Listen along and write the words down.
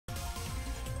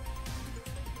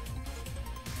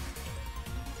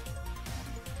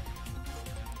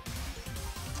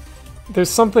there's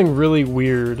something really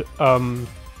weird.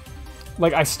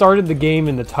 Like, I started the game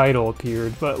and the title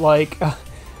appeared, but, like,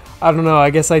 I don't know, I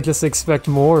guess I just expect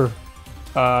more.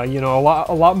 You know,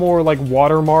 a lot more, like,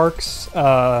 watermarks,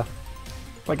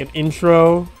 like an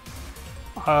intro.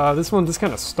 This one just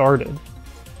kind of started.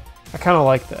 I kind of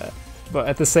like that. But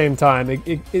at the same time,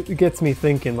 it gets me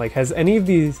thinking, like, have any of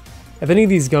these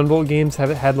GUNVOLT games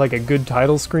had, like, a good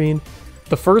title screen?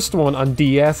 The first one on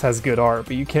DS has good art,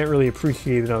 but you can't really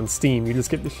appreciate it on Steam. You just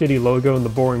get the shitty logo and the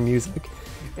boring music.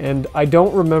 And I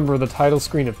don't remember the title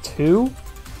screen of 2.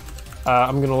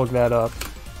 I'm gonna look that up.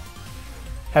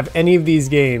 Have any of these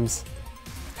games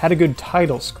had a good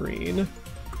title screen?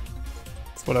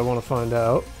 That's what I want to find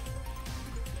out.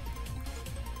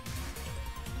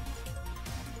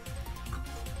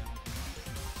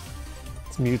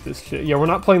 Let's mute this shit. Yeah, we're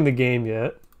not playing the game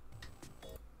yet.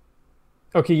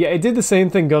 Okay, yeah, it did the same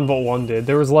thing GUNVOLT 1 did.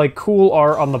 There was, like, cool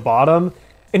art on the bottom,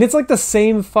 and it's, like, the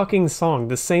same fucking song,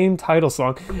 the same title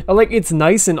song. Like, it's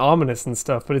nice and ominous and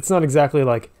stuff, but it's not exactly,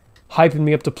 like, hyping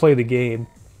me up to play the game.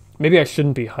 Maybe I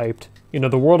shouldn't be hyped. You know,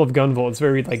 the world of GUNVOLT is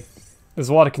very, like, there's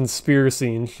a lot of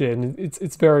conspiracy and shit, and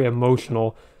it's very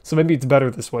emotional, so maybe it's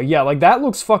better this way. Yeah, like, that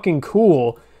looks fucking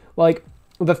cool. Like,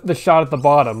 the shot at the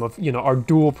bottom of, you know, our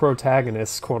dual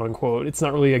protagonists, quote-unquote. It's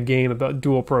not really a game about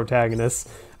dual protagonists.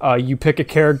 You pick a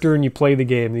character and you play the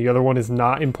game. The other one is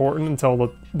not important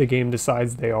until the game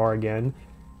decides they are again.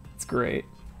 It's great.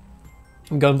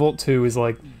 GUNVOLT 2 is,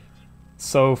 like,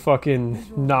 so fucking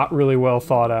not really well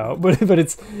thought out, but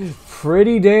it's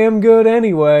pretty damn good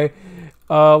anyway.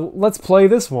 Let's play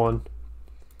this one.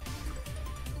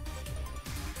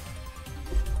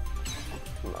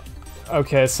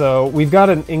 Okay, so we've got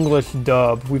an English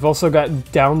dub. We've also got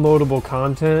downloadable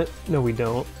content. No, we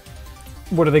don't.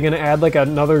 What, are they gonna add, like,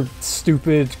 another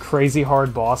stupid, crazy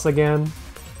hard boss again?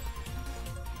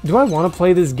 Do I want to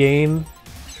play this game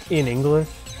in English?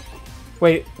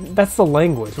 Wait, that's the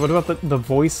language. What about the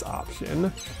voice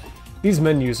option? These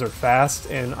menus are fast,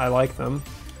 and I like them.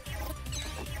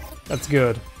 That's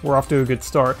good. We're off to a good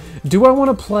start. Do I want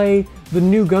to play the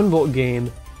new GUNVOLT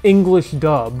game English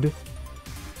dubbed?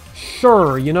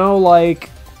 Sure, you know, like,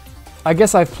 I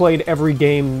guess I've played every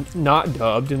game not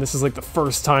dubbed, and this is, like, the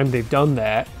first time they've done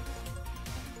that.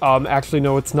 Actually,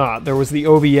 no, it's not. There was the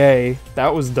OVA,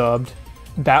 that was dubbed.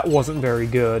 That wasn't very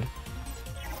good.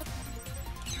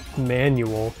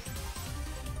 Manual.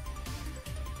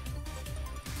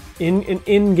 An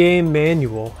in-game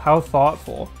manual. How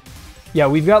thoughtful. Yeah,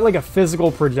 we've got, like, a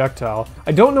physical projectile.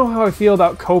 I don't know how I feel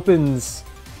about Copen's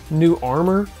new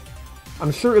armor.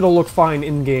 I'm sure it'll look fine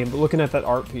in-game, but looking at that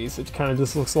art piece, it kind of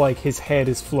just looks like his head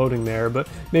is floating there, but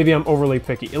maybe I'm overly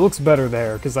picky. It looks better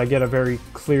there, because I get a very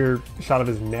clear shot of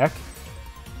his neck.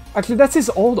 Actually, that's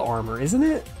his old armor, isn't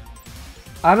it?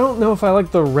 I don't know if I like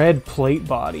the red plate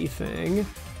body thing.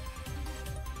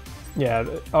 Yeah,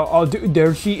 I'll do,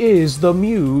 there she is, the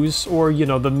Muse, or, you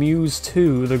know, the Muse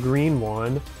 2, the green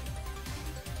one.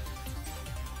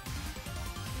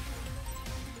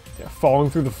 Yeah, falling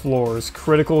through the floors,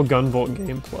 critical GUNVOLT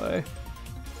gameplay.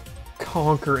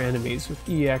 Conquer enemies with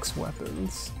EX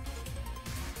weapons.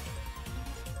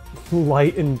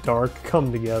 Light and dark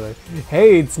come together.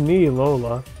 Hey, it's me,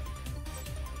 Lola.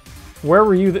 Where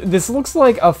were you? This looks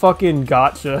like a fucking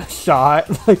gotcha shot.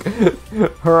 Like,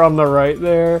 her on the right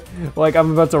there. Like,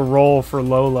 I'm about to roll for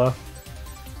Lola.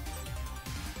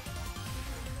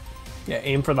 Yeah,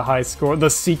 aim for the high score.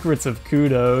 The secrets of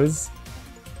kudos.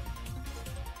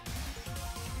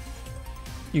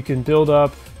 You can build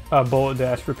up a bullet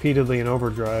dash repeatedly in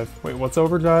overdrive. Wait, what's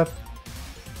overdrive?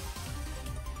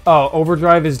 Oh,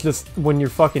 overdrive is just when you're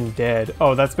fucking dead.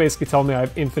 Oh, that's basically telling me I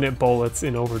have infinite bullets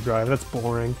in overdrive. That's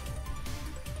boring.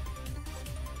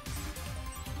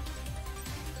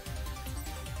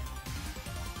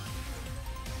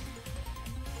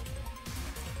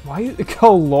 Why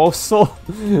Colossal?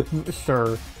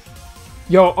 Sure.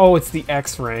 Yo, oh, it's the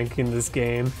X rank in this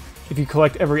game. If you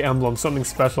collect every emblem, something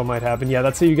special might happen. Yeah,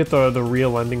 that's how you get the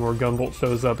real ending where GUNVOLT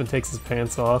shows up and takes his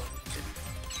pants off.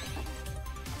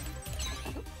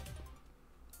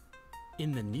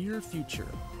 In the near future,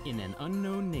 in an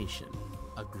unknown nation,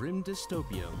 a grim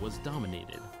dystopia was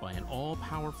dominated by an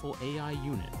all-powerful AI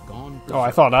unit gone berserk. Oh, I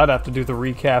thought I'd have to do the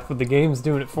recap, but the game's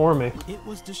doing it for me. It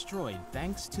was destroyed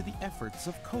thanks to the efforts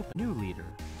of Copen, new leader,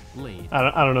 Blade.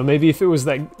 I don't know, maybe if it was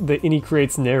that the Innie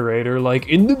Creates narrator, like,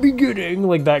 in the beginning,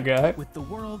 like that guy. With the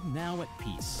world now at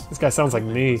peace, This guy sounds like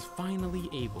Copen me. was finally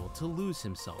able to lose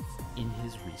himself in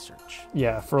his research.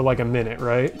 Yeah, for like a minute,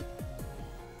 right?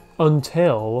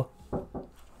 Until...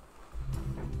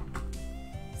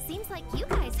 Seems like you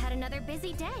guys had another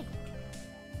busy day.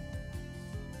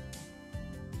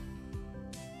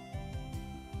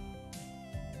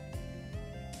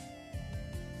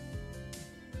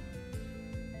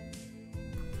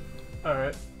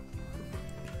 Alright.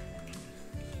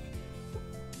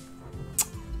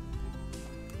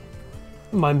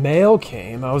 My mail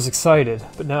came. I was excited,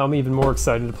 but now I'm even more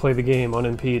excited to play the game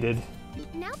unimpeded.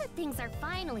 Now that things are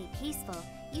finally peaceful,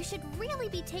 you should really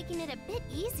be taking it a bit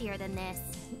easier than this.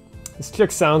 This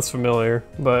chick sounds familiar,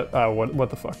 but what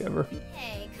the fuck ever.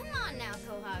 Hey, come on now,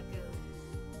 Kohaku.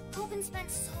 Copen spent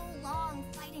so long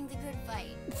fighting the good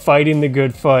fight. Fighting the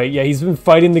good fight. Yeah, he's been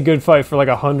fighting the good fight for like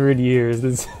 100 years.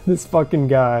 This fucking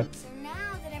guy. So now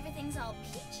that everything's all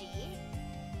peachy, he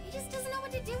just doesn't know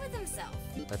what to do with himself.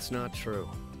 That's not true.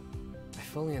 I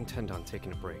fully intend on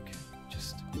taking a break.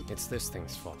 Just, it's this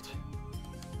thing's fault.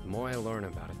 The more I learn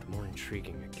about it, the more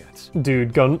intriguing it gets.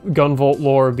 Dude, GUNVOLT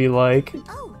lore would be like...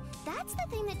 Oh, that's the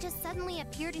thing that just suddenly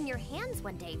appeared in your hands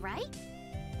one day, right?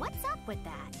 What's up with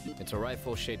that? It's a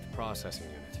rifle-shaped processing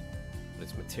unit, but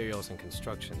its materials and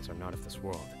constructions are not of this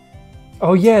world.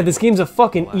 Oh yeah, this game's a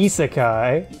fucking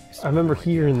isekai. I remember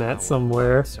hearing that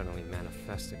somewhere. It suddenly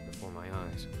manifested before my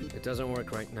eyes. It doesn't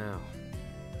work right now,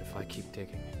 but if I keep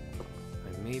digging,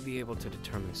 I may be able to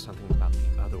determine something about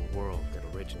the other world that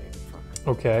originated from it.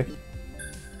 Okay.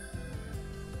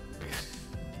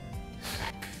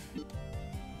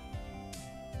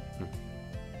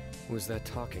 Who was that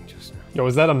talking just now? Yo,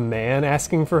 is that a man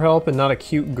asking for help and not a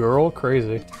cute girl?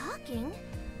 Crazy. Talking?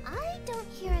 I don't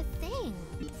hear a thing.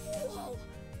 Whoa!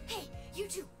 Hey, you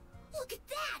two! Look at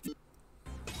that!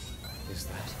 Is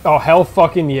that? Oh hell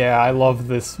fucking yeah, I love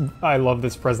this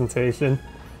presentation.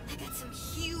 I got some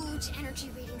huge energy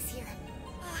readings here.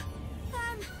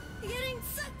 I'm getting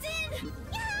sucked in!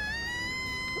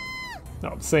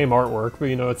 No, same artwork, but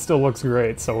you know, it still looks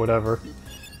great, so whatever.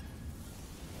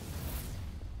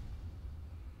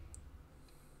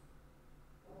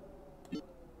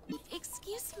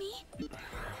 Excuse me? What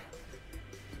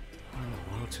in the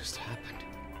world just happened?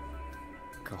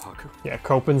 Kohaku? Yeah,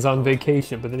 Copen's on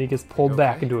vacation, but then he gets pulled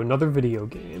back into another video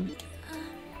game.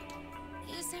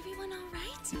 Is everyone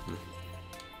alright?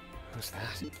 Who's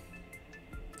that?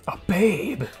 A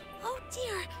babe! Oh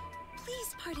dear.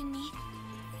 Please pardon me.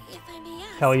 If I may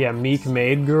ask. Hell yeah, meek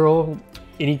maid girl.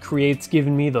 Any creates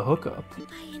giving me the hookup. By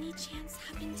any chance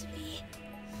happen to be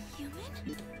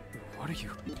human? What are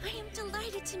you? I am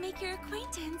delighted to make your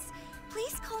acquaintance.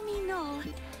 Please call me Noel.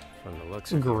 From the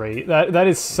looks of Great. That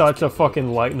is such a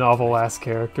fucking light novel-ass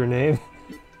character name.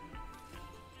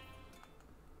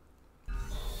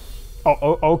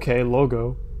 Oh, okay,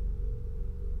 logo.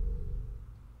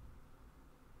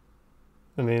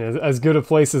 I mean, as good a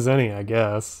place as any, I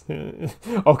guess.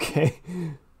 Okay.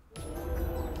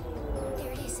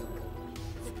 There it is.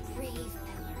 The grave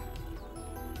Peller.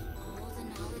 All the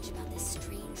knowledge about this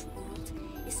strange world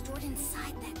is stored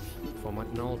inside that thing. From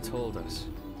what Noel told us,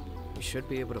 we should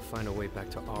be able to find a way back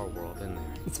to our world in there.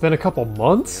 It's been a couple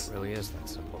months? It really is that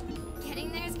simple.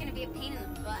 Getting there is gonna be a pain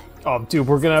in the butt. Oh, dude,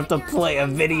 we're gonna have to play a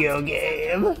video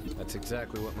game. That's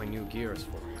exactly what my new gear is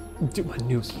for. Dude, my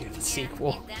new gear, the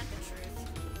sequel. Ain't that the truth?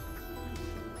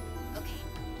 Okay,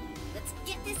 let's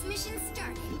get this mission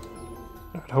started.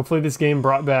 Alright, hopefully this game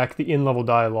brought back the in-level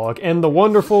dialogue and the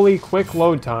wonderfully quick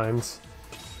load times.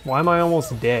 Why am I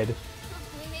almost dead?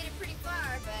 We made it pretty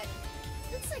far, but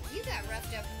looks like you got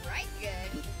roughed up right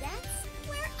good. That's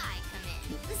where I come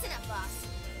in. Listen up, boss.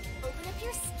 Open up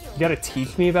your skill. You gotta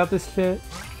teach me about this shit?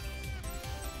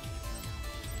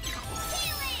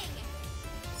 Healing!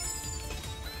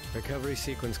 Recovery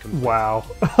sequence complete. Wow.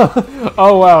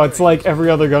 Oh wow, it's like every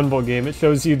other GUNVOLT game. It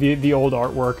shows you the old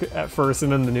artwork at first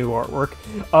and then the new artwork.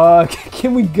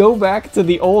 Can we go back to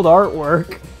the old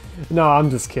artwork? No, I'm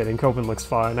just kidding. Copen looks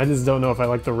fine. I just don't know if I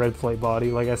like the red plate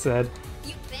body, like I said.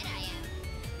 You bet I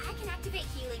am. I can activate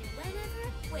healing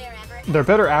whenever, wherever. There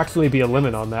better actually be a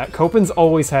limit on that. Copen's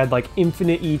always had like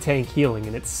infinite E-tank healing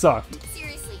and it sucked.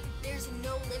 Seriously, there's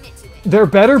no limit to it. There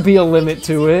better be a limit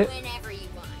to it. Whenever you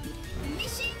want.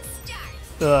 Mission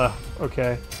start. Ugh,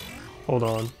 okay. Hold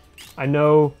on. I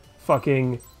know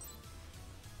fucking...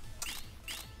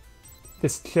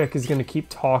 This chick is gonna keep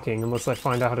talking unless I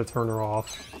find out how to turn her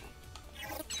off.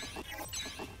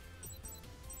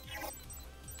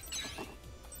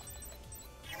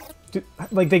 Dude,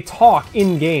 like, they talk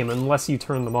in-game unless you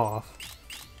turn them off.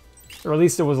 Or at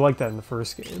least it was like that in the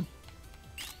first game.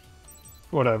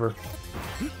 Whatever.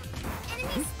 Enemy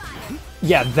spotted.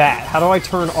 Yeah, that. How do I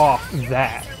turn off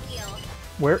that?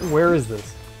 Where is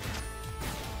this?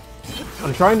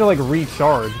 I'm trying to, like,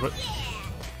 recharge, but...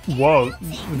 Whoa,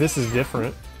 this is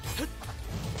different.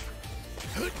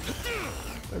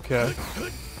 Okay.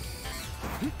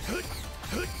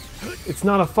 It's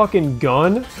not a fucking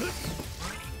gun?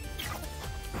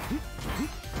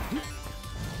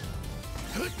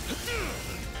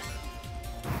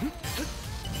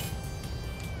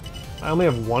 I only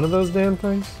have one of those damn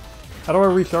things? How do I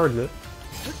recharge it?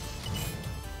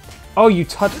 Oh, you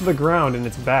touch the ground and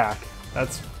it's back.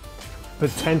 That's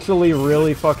potentially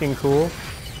really fucking cool.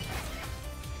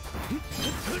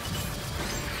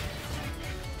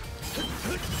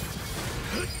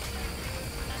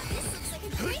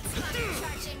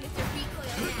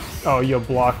 Oh, you're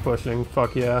block pushing.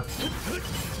 Fuck yeah.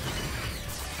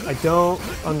 I don't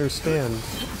understand.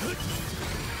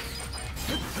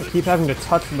 I keep having to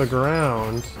touch the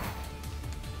ground.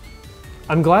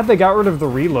 I'm glad they got rid of the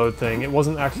reload thing. It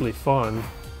wasn't actually fun.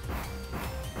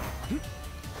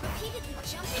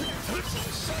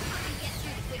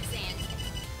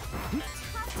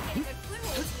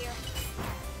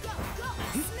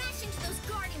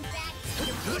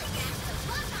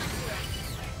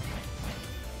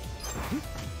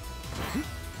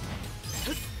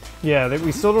 Yeah,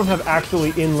 we still don't have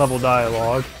actually in-level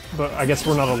dialogue, but I guess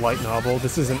we're not a light novel.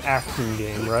 This is an action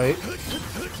game, right?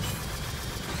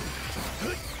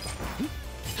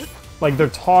 Like, they're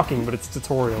talking, but it's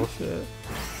tutorial shit.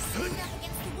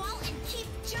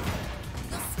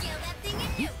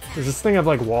 Does this thing have,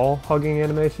 like, wall-hugging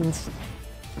animations?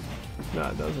 No,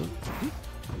 it doesn't.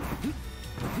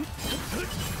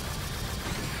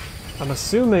 I'm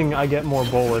assuming I get more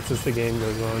bullets as the game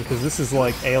goes on, because this is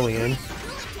like Alien.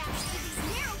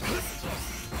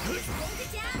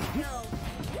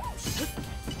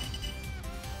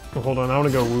 Well, hold on, I want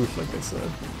to go whoosh like they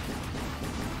said.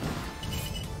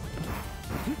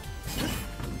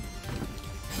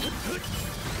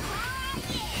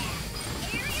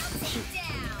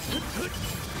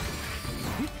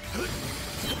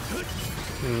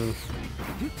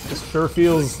 This sure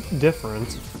feels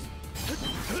different.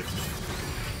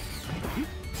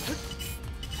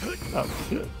 Oh,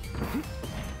 shit.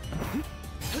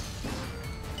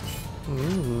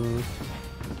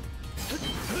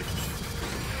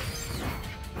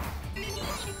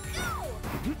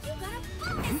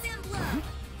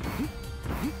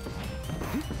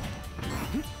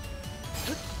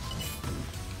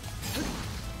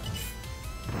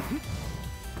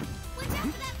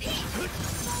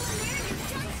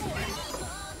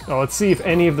 Oh, let's see if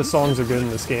any of the songs are good in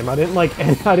this game. I didn't like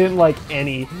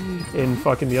any in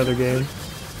fucking the other game.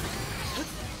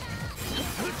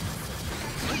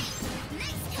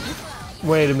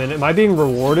 Wait a minute, am I being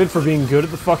rewarded for being good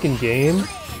at the fucking game?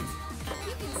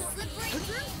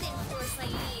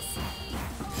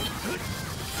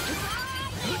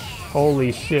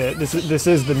 Holy shit! This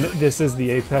is the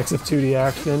apex of 2D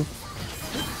action.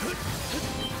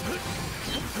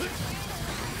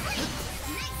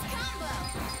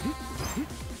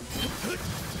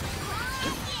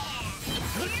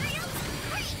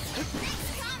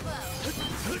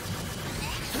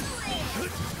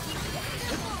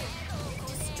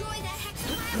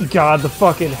 God, the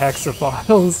fucking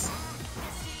hexaphiles.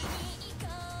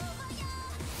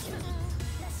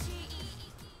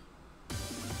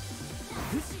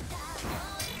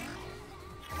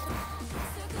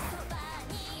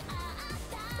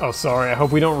 Oh, sorry. I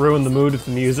hope we don't ruin the mood with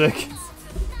the music.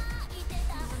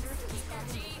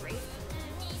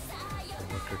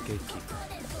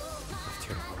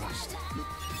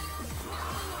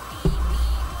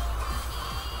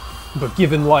 But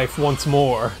given life once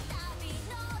more.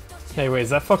 Hey, wait, is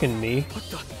that fucking me?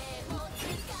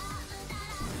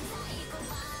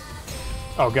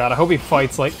 Oh god, I hope he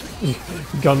fights like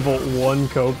GUNVOLT 1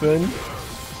 Copen.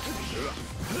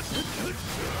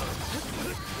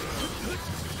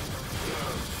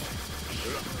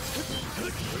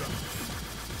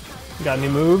 Got any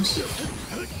moves?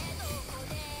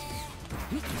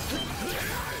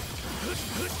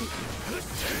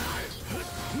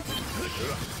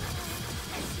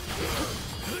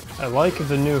 I like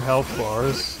the new health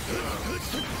bars.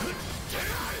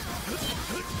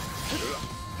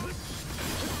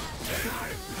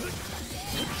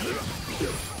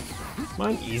 Am I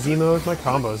in easy mode? My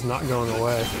combo's not going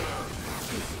away.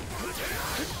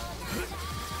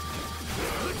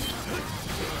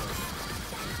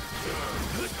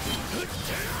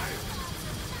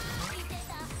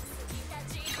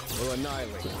 We'll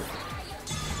annihilate you.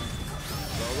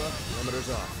 Lola,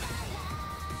 limiters off.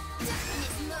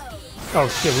 Oh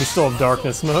shit, we still have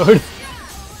darkness mode.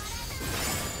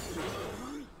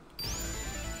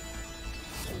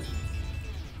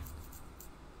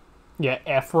 Yeah,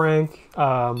 F rank.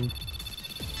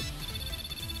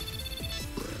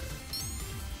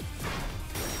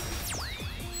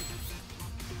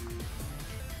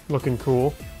 Looking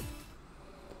cool.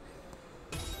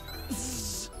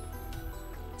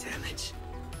 Damage.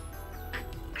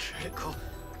 Critical.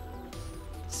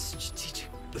 Strategic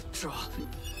withdrawal.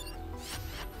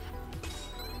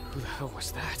 Who the hell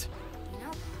was that? You know,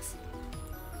 boss,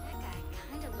 that guy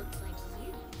kinda looked like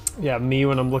you. Yeah, me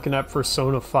when I'm looking at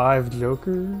Persona 5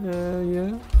 Joker.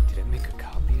 Yeah. Did it make a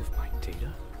copy of my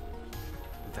data?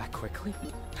 That quickly?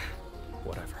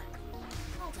 Whatever.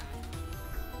 Hold on.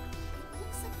 It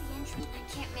looks like the entrance. I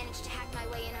can't manage to hack my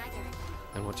way in either.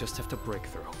 And we'll just have to break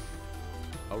through.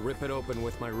 I'll rip it open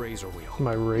with my razor wheel.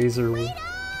 My razor.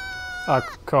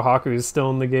 Kohaku's still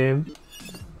in the game.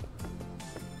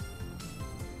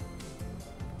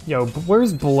 Yo,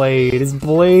 where's Blade? Is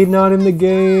Blade not in the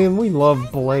game? We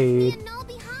love Blade. Null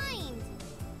behind.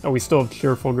 Oh, we still have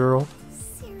Cheerful Girl.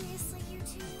 Seriously, you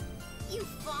two? You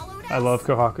followed us? I love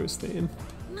Kohaku's theme.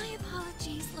 My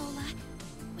apologies, Lola.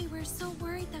 We were so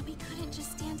worried that we couldn't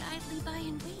just stand idly by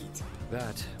and wait.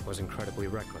 That was incredibly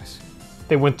reckless.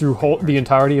 They went through the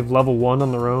entirety of level 1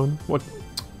 on their own. What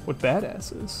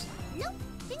badasses? Nope.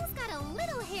 Things got a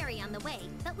little hairy on the way,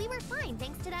 but we were fine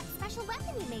thanks to that special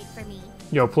weapon you made for me.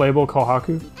 Yo, playable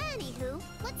Kohaku? Anywho,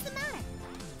 what's the matter?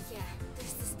 Yeah,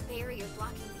 there's this barrier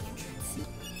blocking the entrance.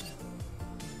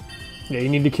 Yeah, you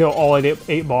need to kill all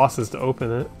 8 bosses to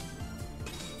open it.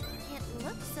 It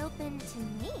looks open to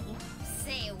me.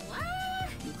 Say what?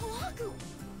 Kohaku,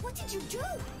 what did you do?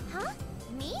 Huh?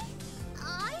 Me?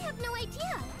 I have no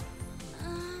idea.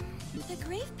 The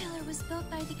grave pillar was built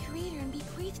by the creator and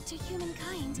bequeathed to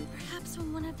humankind. Perhaps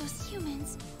when one of those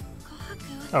humans,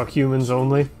 Kohaku... Oh, humans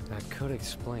only? That could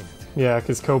explain it. Yeah,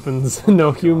 because Copen's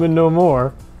no human no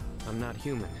more. I'm not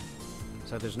human,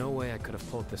 so there's no way I could have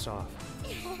pulled this off.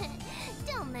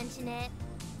 Don't mention it.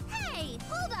 Hey,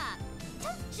 hold up!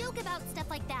 Don't joke about stuff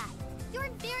like that. You're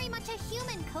very much a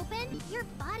human, Copen. Your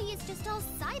body is just all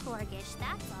cyborgish,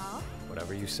 that's all.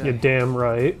 Whatever you say. You're damn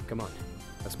right. Come on,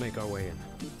 let's make our way in.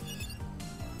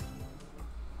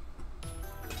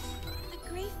 The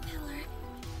grave pillar,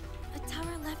 a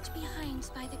tower left behind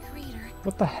by the creator.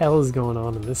 What the hell is going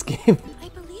on in this game? I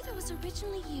believe it was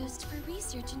originally used for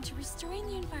research into restoring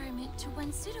the environment to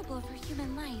one suitable for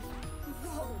human life.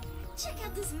 Whoa, check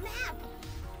out this map.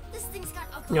 This thing's got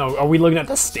a... Yo, are we looking at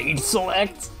the stage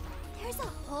select? There's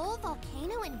a whole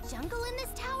volcano and jungle in this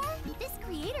tower? This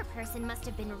creator person must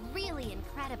have been really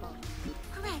incredible.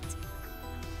 Correct.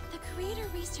 The creator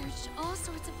researched all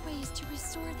sorts of ways to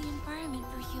restore the environment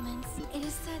for humans. It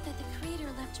is said that the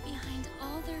creator left behind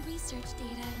all their research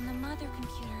data in the mother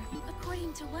computer.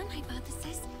 According to one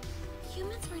hypothesis,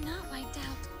 humans were not wiped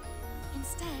out.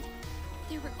 Instead,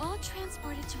 they were all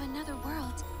transported to another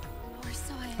world. Or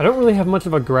so I don't really have much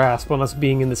of a grasp on us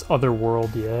being in this other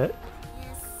world yet.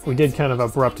 Yes, We did kind of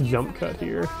since abrupt it's jump from cut another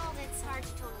here. world, it's hard to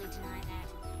totally deny that.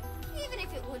 Even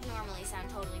if it would normally sound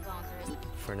totally bonkers.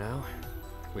 For now,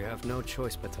 we have no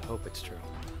choice but to hope it's true.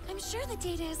 I'm sure the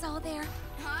data is all there.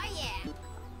 Oh yeah.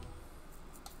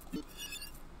 Oh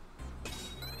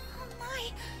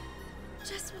my!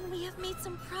 Just when we have made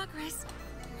some progress.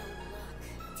 No luck.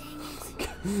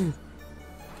 Dang it.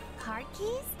 Card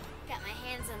keys? Got my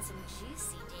hands on some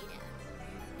juicy data.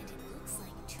 And it looks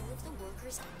like 2 of the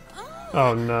workers...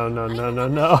 Oh no.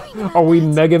 Are we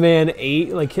Mega Man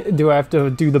 8? Like, do I have to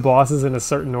do the bosses in a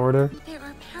certain order? There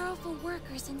are powerful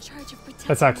workers in charge of protecting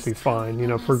That's actually this tower fine, you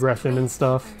know, known as progression and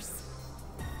stuff. Gravekeepers.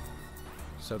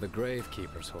 So the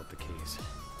Gravekeepers hold the keys.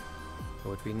 It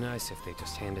would be nice if they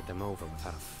just handed them over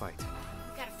without a fight. We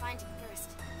gotta find him first.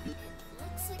 It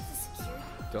looks like the security...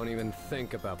 Don't even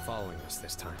think about following us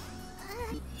this time.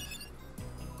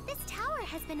 This tower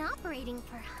has been operating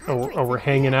for Oh, hundreds we're of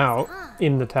hanging years, out huh?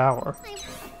 in the tower.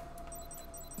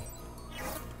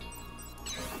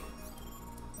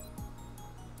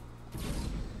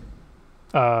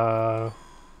 Well,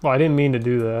 I didn't mean to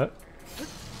do that.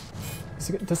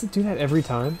 Does it do that every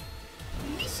time?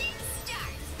 Mission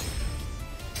start.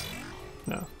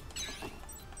 No.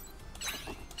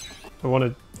 I want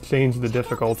to change the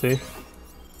difficulty.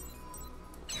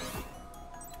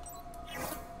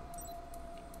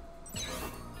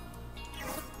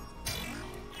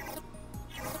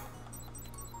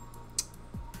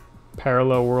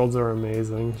 Parallel worlds are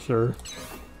amazing, sure.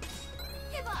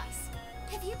 Hey boss,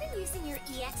 have you been using your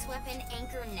EX weapon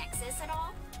Anchor Nexus at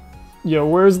all? Yo,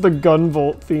 where's the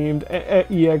Gunvolt themed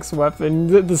EX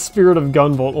weapon? The spirit of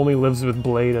Gunvolt only lives with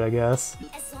Blade, I guess.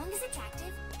 As long as it's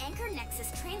active, Anchor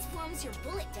Nexus transforms your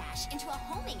bullet dash into a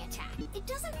homing attack. It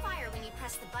doesn't fire when you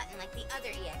press the button like the other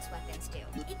EX weapons do.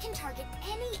 It can target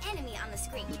any enemy on the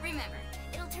screen. Remember,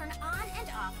 it'll turn on and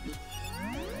off.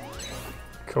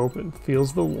 Copen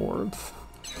feels the warmth.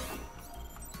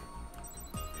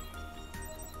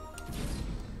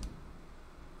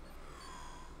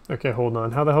 Okay, hold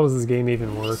on. How the hell does this game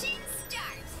even work? Mission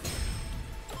start.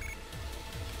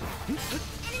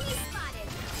 Enemy spotted.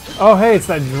 Oh, hey, it's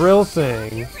that drill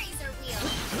thing. Your razor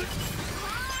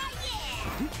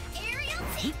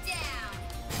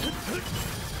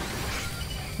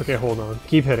Okay, hold on.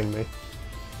 Keep hitting me.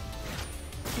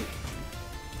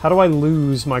 How do I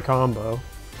lose my combo?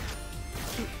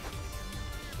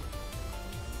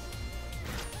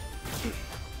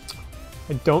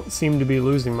 I don't seem to be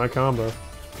losing my combo.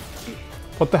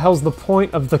 What the hell's the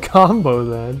point of the combo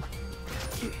then?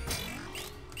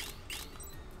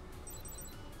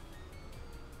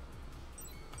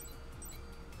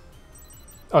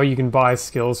 Oh, you can buy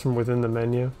skills from within the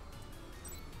menu.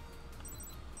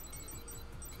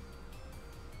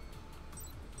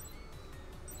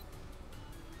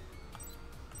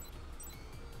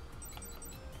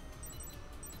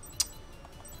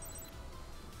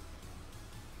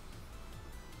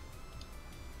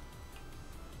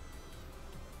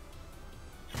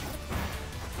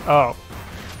 Oh.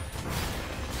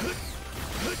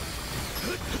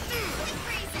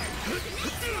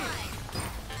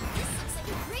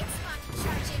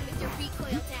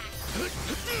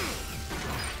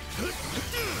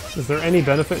 Is there any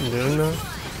benefit in doing that?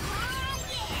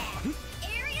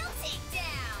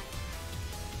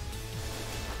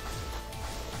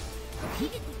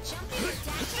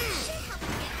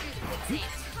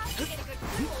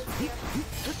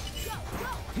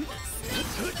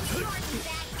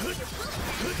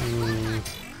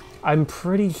 I'm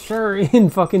pretty sure in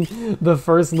fucking the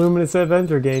first Luminous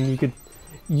Adventure game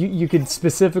you could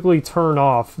specifically turn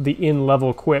off the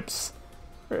in-level quips.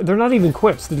 They're not even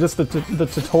quips, they're just the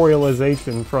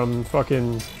tutorialization from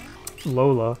fucking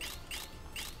Lola.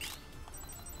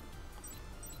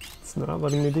 It's not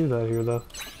letting me do that here though.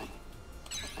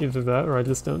 Either that or I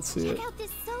just don't see it. Check out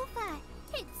this sofa.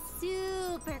 It's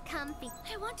super comfy.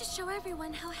 I want to show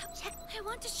everyone how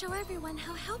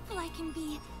helpful I can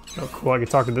be. Oh cool, I can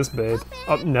talk to this babe.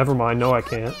 Oh, never mind, no I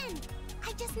can't.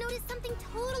 I just noticed something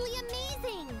totally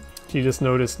amazing. She just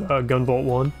noticed GUNVOLT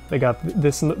 1. They got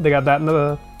this. They got that in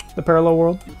the parallel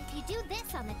world. If you do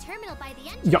this on the terminal by the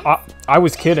entrance, Yeah, I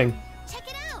was kidding. check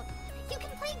it out. You can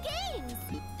play games.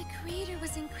 The creator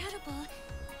was incredible.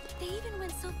 They even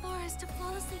went so far as to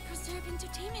flawlessly preserve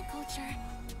entertainment culture.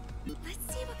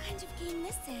 Let's see what kind of game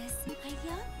this is. A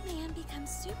young man becomes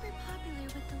super popular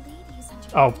with the ladies under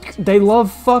Oh, they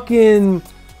love fucking.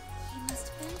 He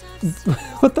must fend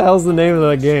off What the hell's the name of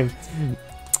that game?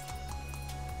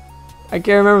 I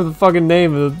can't remember the fucking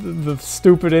name of the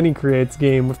stupid Any Creates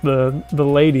game with the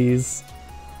ladies.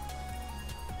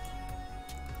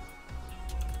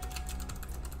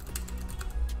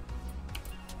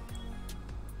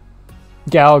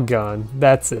 Galgun,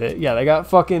 that's it. Yeah, they got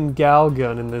fucking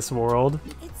Galgun in this world.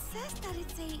 It says that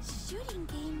it's a shooting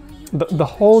game where you The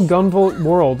whole GUNVOLT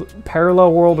world,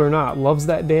 parallel world or not, loves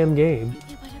that damn game.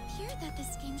 It would appear that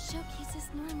this game showcases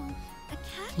normal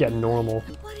academy. Yeah, normal.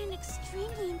 What an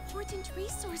extremely important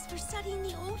resource for studying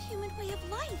the old human way of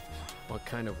life. What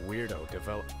kind of weirdo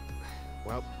developed?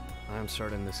 Well, I'm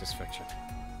certain this is fiction.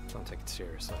 Don't take it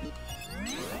seriously.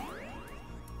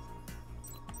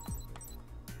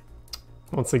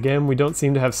 Once again, we don't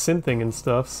seem to have synthing and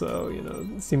stuff, so, you know,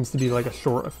 it seems to be like a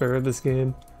short affair, this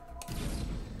game.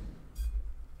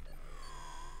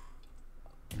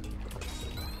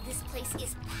 This place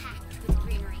is packed with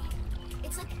greenery.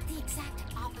 It's like the exact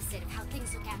opposite of how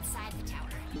things look outside the tower.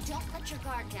 Don't let your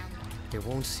guard down. They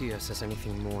won't see us as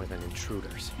anything more than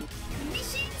intruders.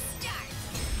 Mission start.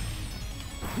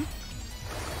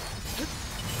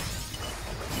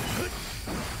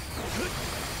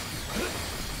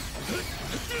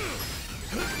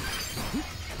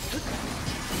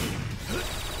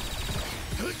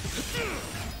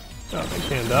 Oh, they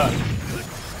can't die.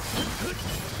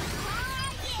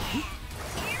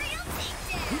 Aerial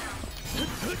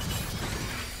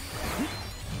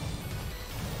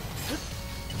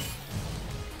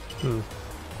takedown.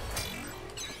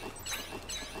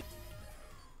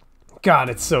 God,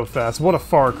 it's so fast. What a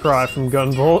far cry from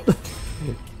GUNVOLT.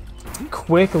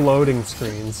 Quick loading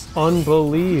screens.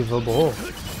 Unbelievable.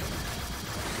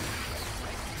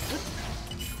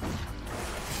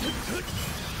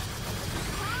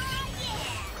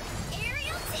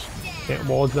 Aerial takedown. Can't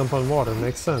wall jump on water,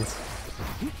 makes sense.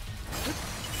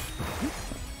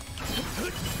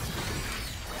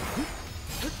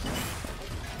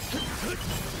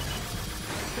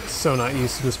 So not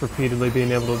used to just repeatedly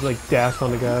being able to like dash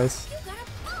onto guys. You got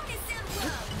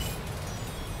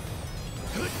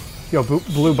a bonus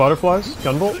envelope. Yo, blue butterflies?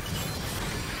 GUNVOLT?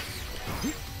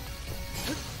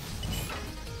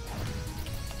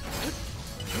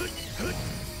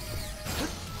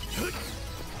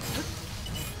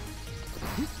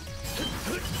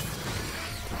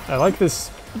 I like this.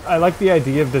 I like the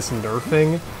idea of this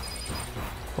nerfing.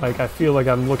 Like, I feel like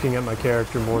I'm looking at my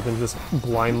character more than just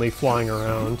blindly flying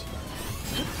around.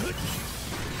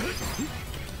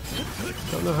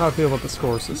 Don't know how I feel about the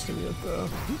score system yet, though.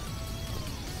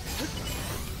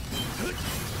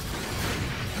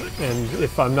 And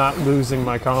if I'm not losing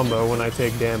my combo when I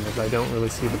take damage, I don't really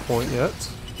see the point yet.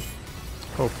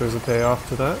 Hope there's a payoff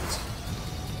to that.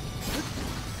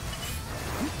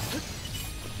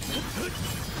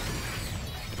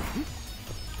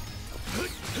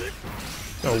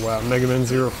 Oh wow, Mega Man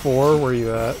 04, where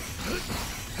you at?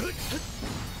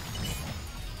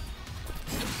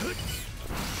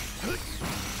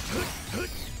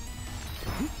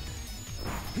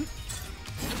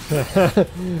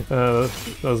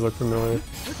 Those look familiar.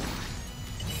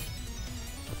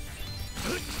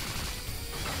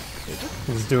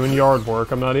 He's doing yard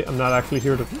work. I'm not actually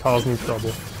here to cause me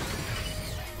trouble.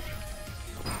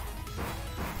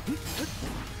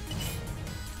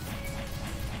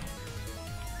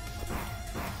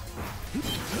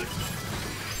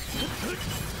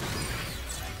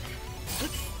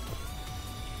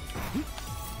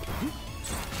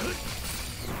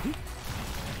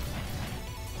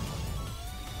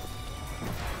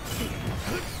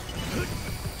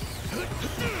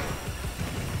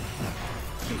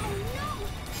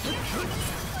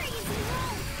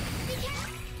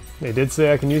 They did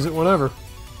say I can use it whenever.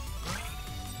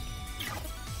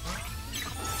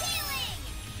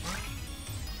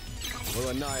 We'll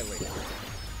annihilate.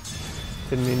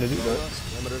 Didn't mean to do that.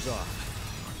 Limiters off.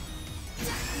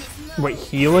 Wait,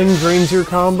 healing drains your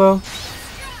combo?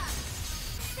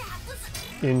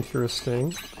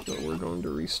 Interesting. So we're going to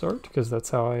restart, because that's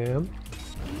how I am.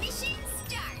 Mission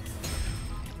start.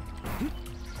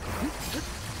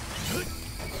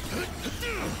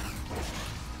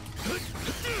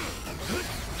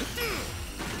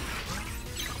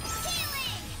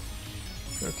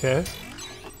 Okay.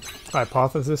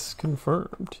 Hypothesis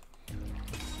confirmed.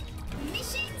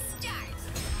 Mission start.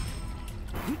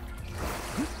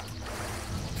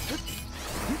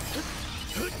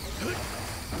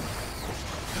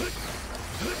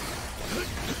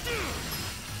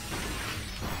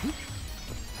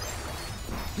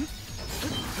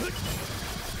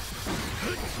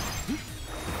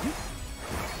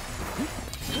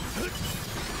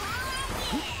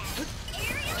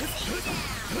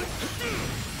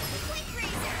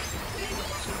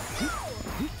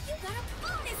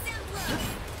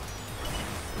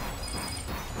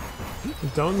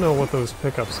 I don't know what those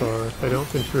pickups are if they don't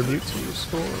contribute to your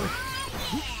score.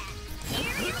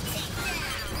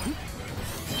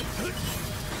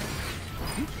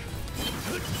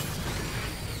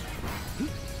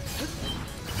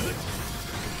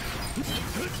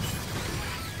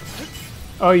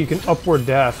 Oh, you can upward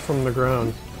dash from the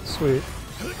ground. Sweet.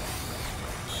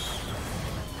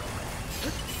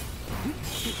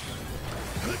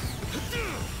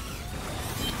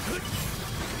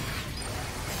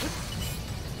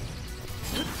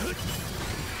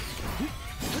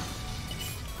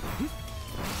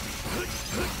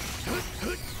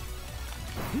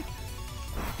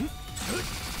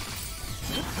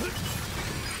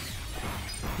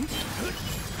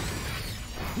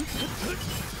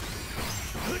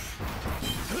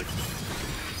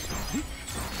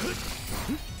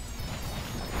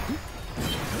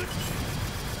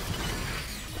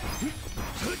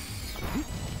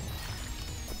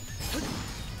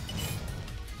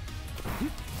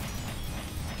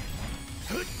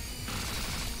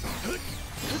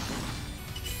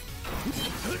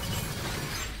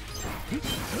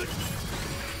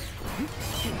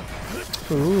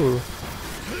 Ooh.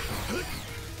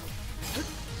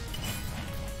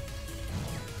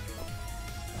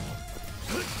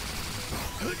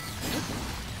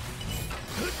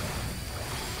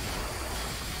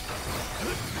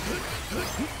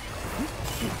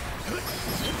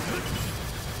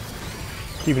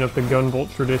 Keeping up the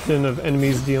gunvolt tradition of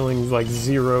enemies dealing like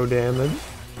 0 damage.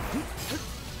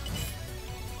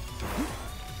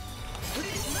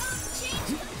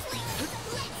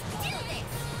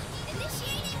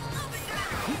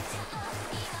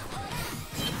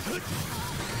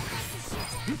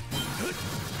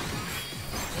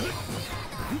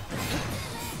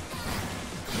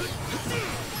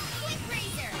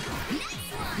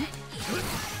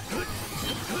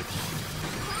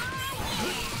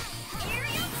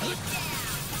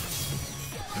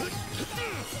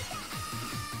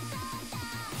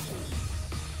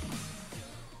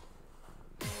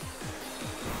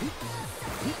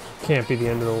 Can't be the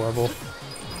end of the level.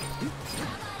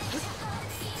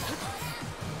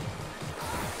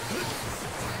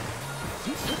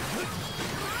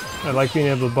 I like being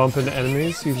able to bump into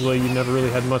enemies. Usually you never really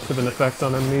had much of an effect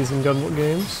on enemies in gunvolt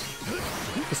games,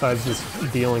 besides just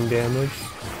dealing damage.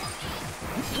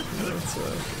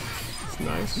 It's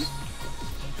nice.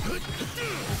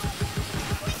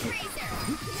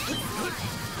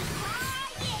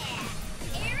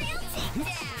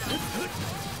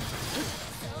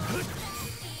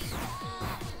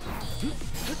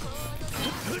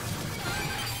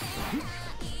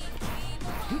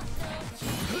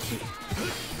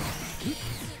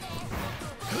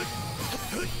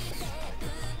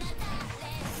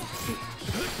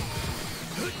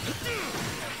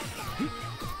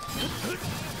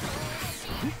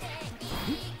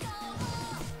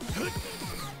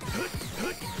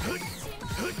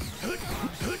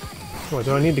 What,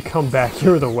 do I need to come back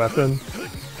here with a weapon?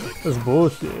 That's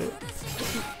bullshit.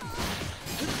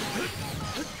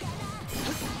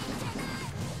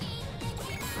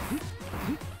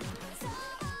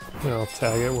 Yeah, I'll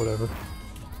tag it, whatever.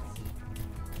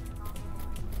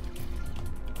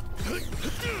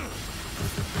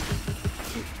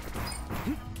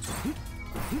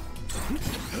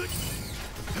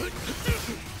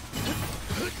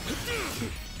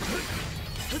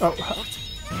 Oh.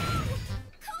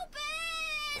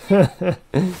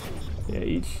 Yeah,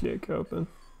 eat shit, Copen.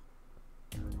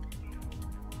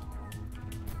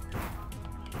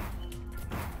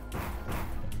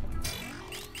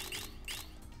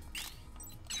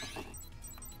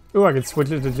 Ooh, I could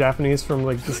switch it to Japanese from,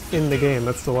 like, just in the game.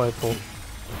 That's delightful.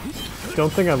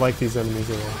 Don't think I like these enemies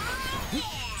at all.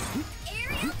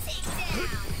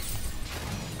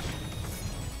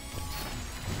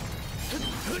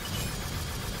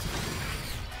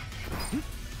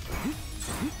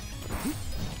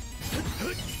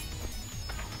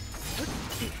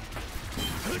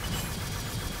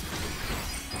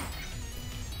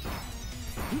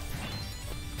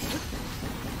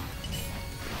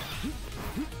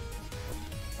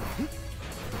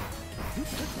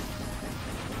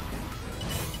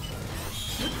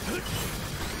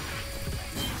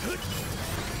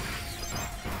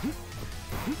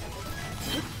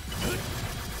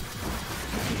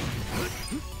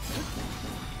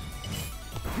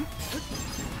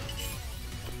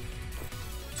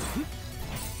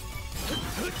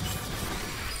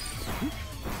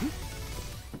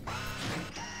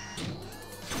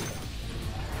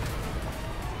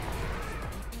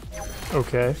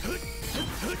 Okay.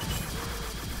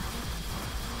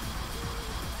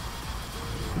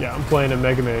 Yeah, I'm playing a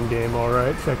Mega Man game,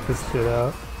 alright. Check this shit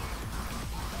out.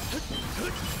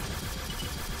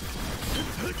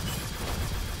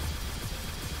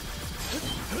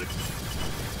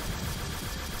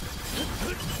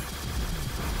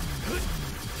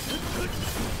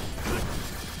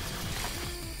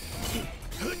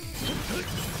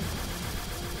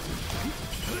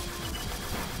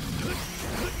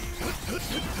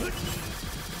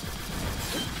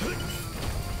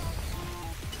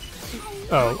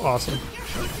 Oh, awesome.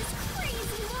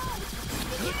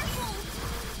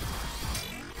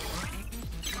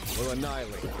 We'll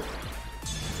annihilate.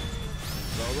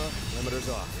 Lola, limiters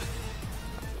off.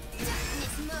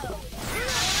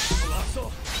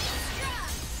 Colossal.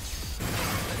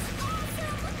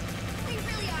 We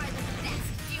really are the best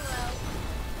duo.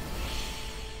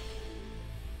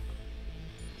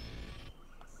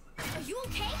 Are you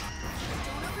okay?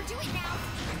 Don't overdo it now.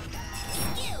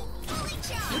 Skill, fully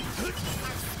charged.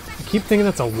 I keep thinking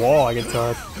that's a wall I can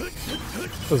touch.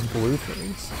 Those blue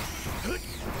things.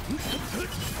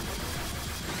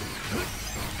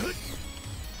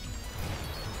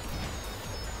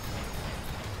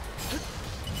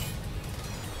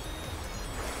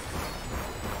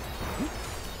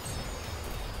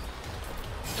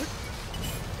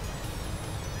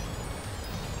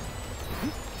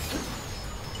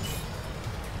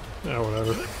 Yeah,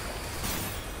 whatever.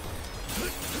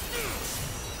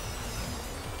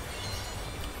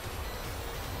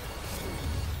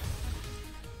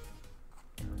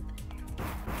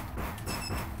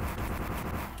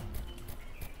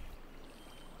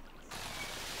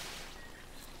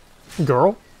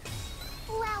 Girl?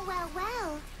 Well, well,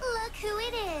 well. Look who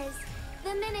it is.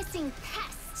 The menacing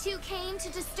pests who came to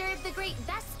disturb the great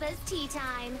Vespa's tea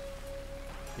time.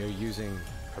 You're using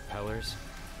propellers?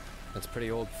 That's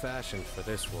pretty old-fashioned for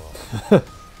this world.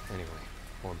 Anyway,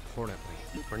 more importantly,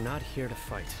 we're not here to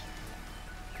fight.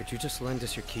 Could you just lend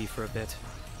us your key for a bit?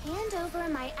 Hand over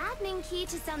my admin key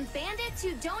to some bandits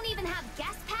who don't even have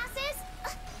guest passes?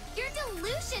 Ugh, you're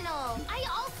delusional! I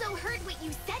also heard what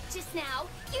you said just now.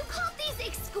 You called these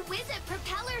exquisite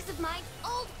propellers of mine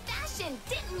old-fashioned,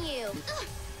 didn't you? Ugh,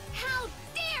 how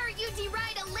dare you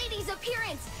deride a lady's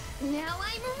appearance! Now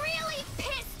I'm really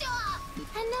pissed off!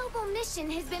 A noble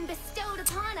mission has been bestowed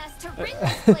upon us to rid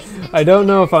this place of I don't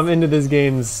know if intruders. I'm into this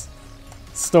game's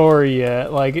story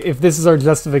yet. Like, if this is our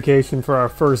justification for our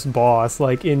first boss,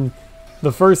 like in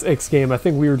the first X game, I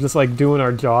think we were just like doing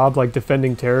our job, like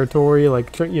defending territory,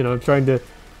 like trying to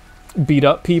beat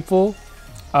up people.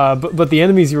 But the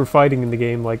enemies you were fighting in the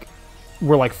game, like,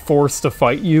 were like forced to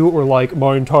fight you, or like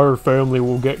my entire family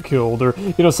will get killed, or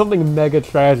something mega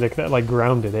tragic that like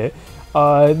grounded it.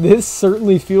 This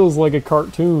certainly feels like a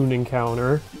cartoon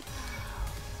encounter.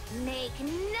 Make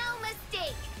no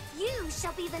mistake, you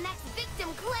shall be the next victim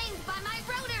claimed by my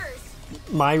rotors.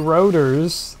 My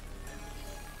rotors.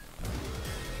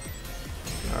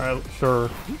 All right, sure.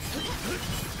 Try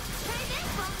this,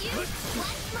 won't you?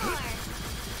 Once more.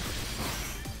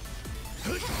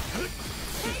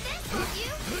 Try this, won't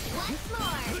you? Once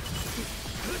more.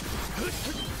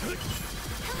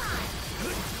 Come on.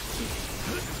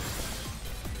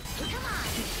 Come on.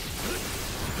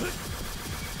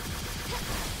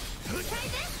 Try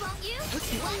this, won't you?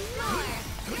 Once more.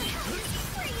 Your health is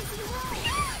crazy low.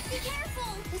 Be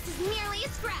careful. This is merely a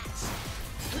scratch.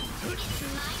 It's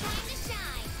my time to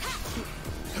shine. Ha!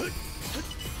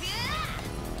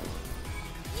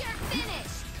 You're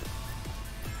finished.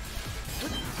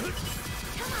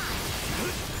 Come on.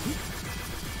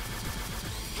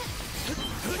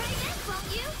 Try this, won't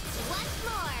you? Once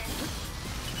more.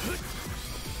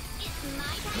 It's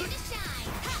my time to shine.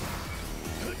 Ha!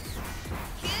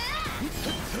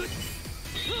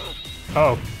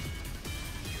 Oh.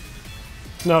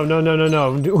 No.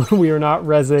 We are not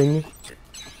rezzing.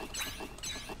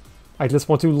 I just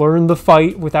want to learn the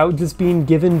fight without just being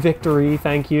given victory,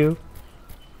 thank you.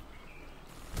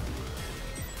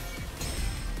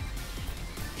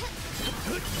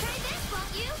 Try this,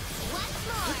 won't you? Once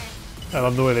more. I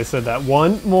love the way they said that.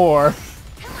 One more.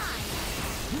 Come on.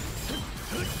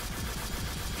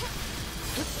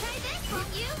 Try this,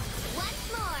 won't you? Once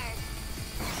more.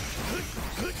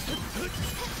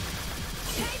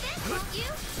 Try this, won't you?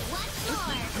 Once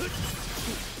more.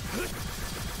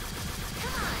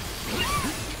 Come on.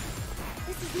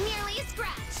 This is merely a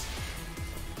scratch.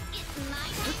 It's my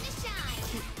time to shine.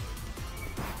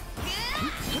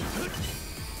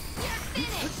 You're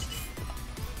finished.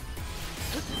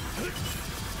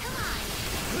 Come on.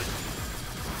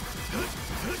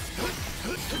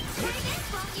 Try this,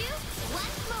 won't you?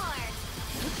 Once more.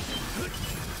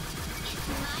 It's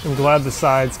my I'm glad the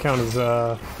sides count as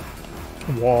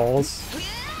walls.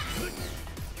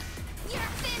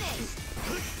 You're finished.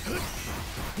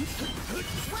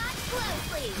 Watch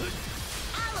closely.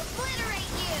 I'll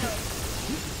obliterate you.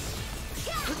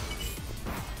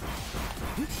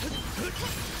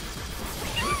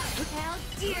 How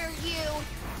dare you?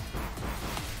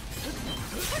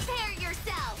 Prepare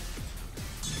yourself.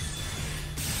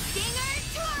 Stinger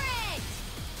turret.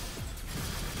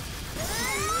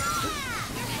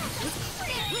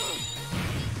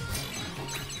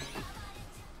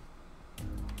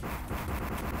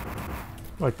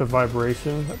 Like the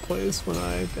vibration that plays when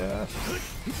I dash. Come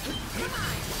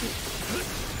on.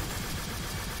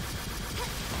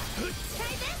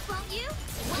 Try this, won't you?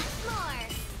 Once more.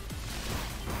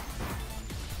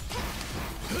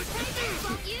 Try this,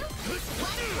 won't you?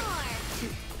 Once more.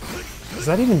 Does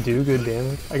that even do good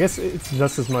damage? I guess it's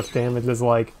just as much damage as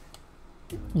like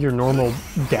your normal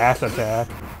dash attack,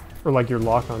 or like your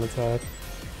lock-on attack.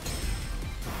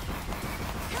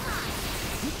 Come on.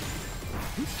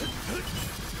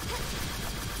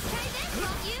 Try this,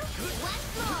 won't you? Once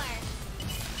more.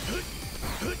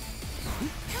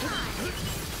 Come on.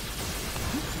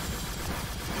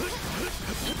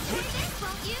 Try this,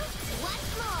 won't you? Once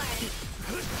more.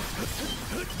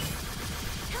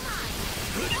 Come on.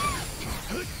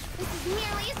 This is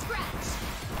merely a scratch.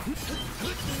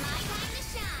 It's my time to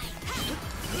shine.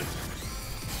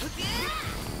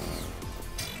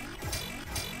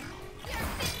 You're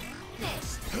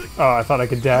finished. Oh, I thought I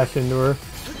could dash into her.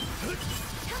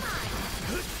 Come on.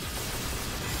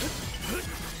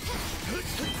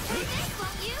 Try this,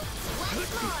 won't you?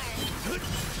 Once more.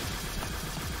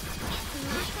 It's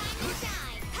my time to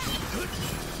shine.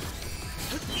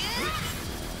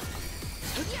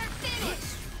 You're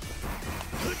finished.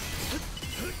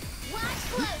 Watch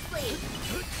closely.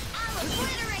 I'll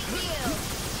obliterate you.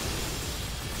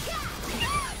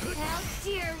 How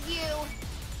dare you?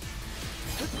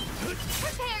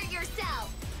 Prepare yourself.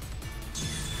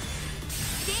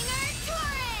 Stinger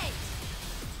turret.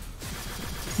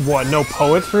 What, no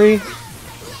poetry?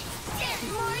 There's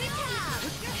more to come.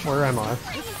 Where am I?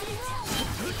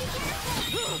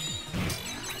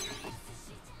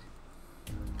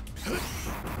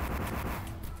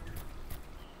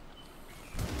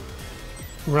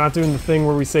 We're not doing the thing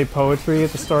where we say poetry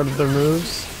at the start of their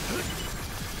moves.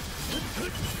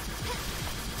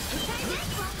 Try this,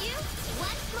 won't you?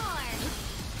 Once more.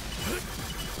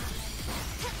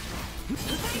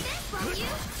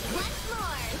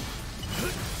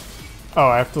 Oh,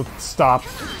 I have to stop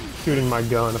shooting my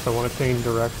gun if I want to change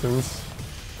directions.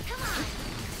 Come on.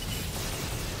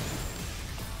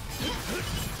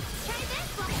 Try this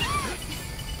one.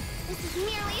 This is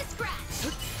merely a scratch.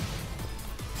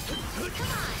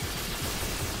 Come on.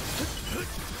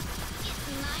 It's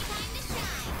my time to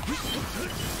shine.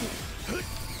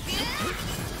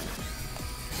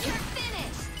 You're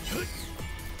finished.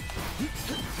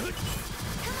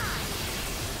 Come on.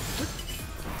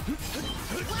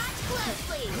 Watch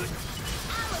closely.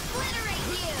 I'll obliterate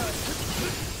you.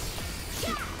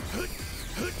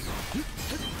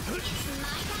 It's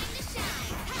my time to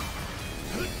shine.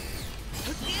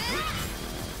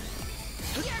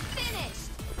 You're finished.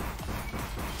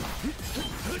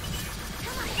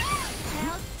 Come on.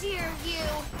 How dare you?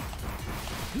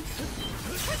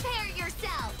 Prepare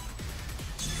yourself.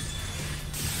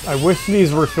 I wish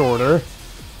these were shorter.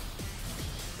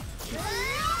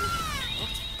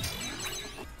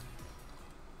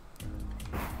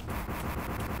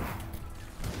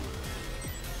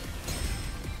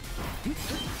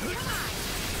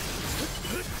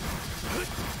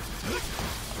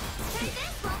 Try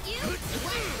this, won't you?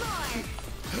 Once more.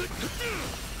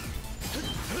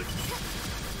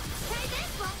 Try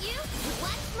this, won't you?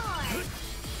 Once more.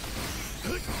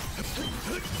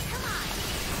 Come on.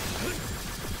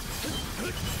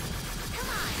 Come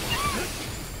on.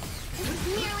 This is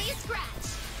merely a scratch.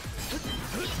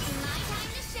 It's my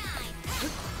time to shine.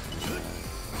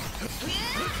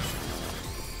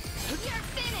 You're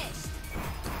finished.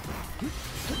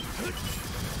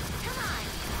 Come on.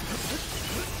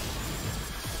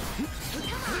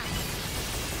 Come on.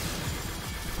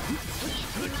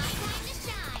 It's my time to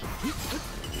shine.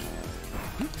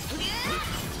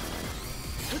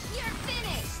 You're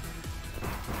finished.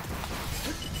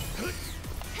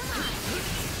 Come on.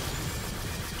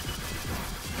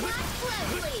 Watch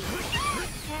closely.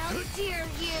 How dare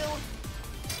you?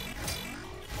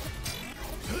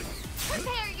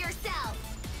 Prepare yourself.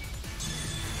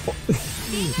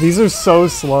 These are so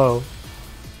slow.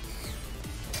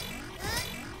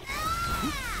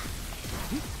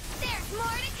 There's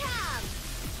more to come.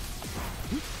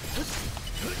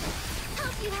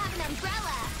 Hope you have an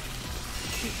umbrella.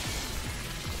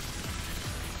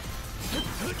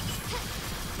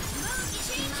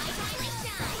 It's my time to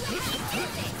shine.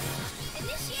 Perfect.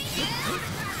 Initiate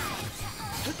overdrive.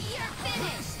 You're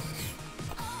finished.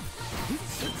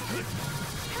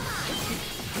 Come on.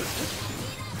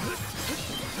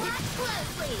 Watch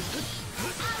closely.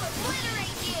 I'll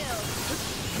obliterate you.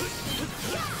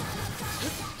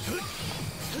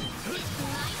 It's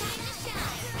my time to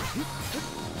shine.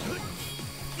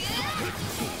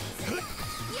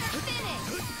 You're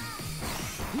finished.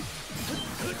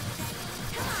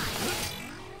 Come on.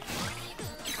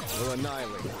 We'll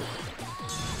annihilate.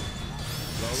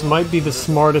 This might be the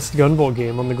smartest Gunvolt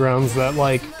game on the grounds that,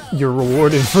 like, you're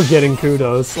rewarded for getting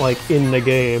kudos, like, in the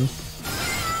game.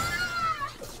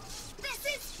 This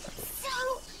is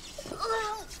so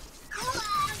close.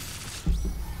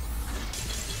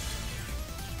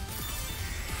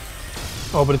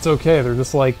 Oh, but it's okay, they're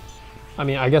just like... I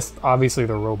mean, I guess, obviously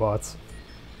they're robots.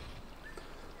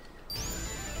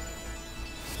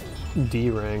 D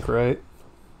rank, right?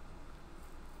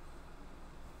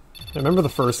 I remember the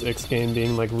first X game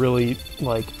being, like, really,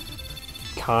 like,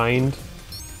 kind.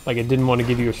 Like, it didn't want to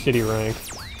give you a shitty rank.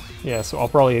 Yeah, so I'll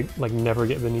probably, like, never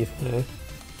get beneath an A.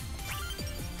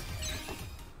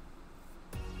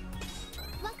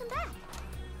 Welcome back.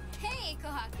 Hey,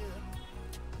 Kohaku.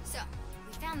 So,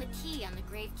 we found the key on the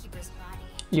Gravekeeper's body.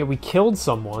 Yeah, we killed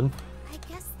someone. I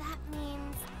guess that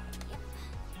means... Yep.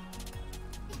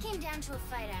 It came down to a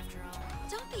fight after all.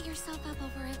 Don't beat yourself up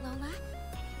over it, Lola.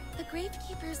 The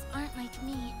Gravekeepers aren't like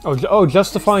me. Oh,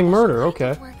 justifying murder,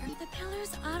 okay. The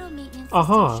Pillar's auto maintenance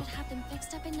Uh-huh. system should have them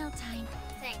fixed up in no time.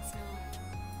 Thanks, Noel.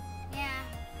 Yeah,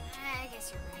 I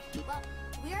guess you're right. Well,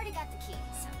 we already got the key,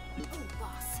 so... Ooh,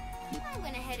 boss. I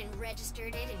went ahead and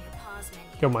registered it in your pause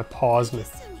menu. Yo, my paws me.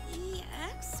 It's an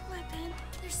EX weapon.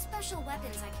 There's special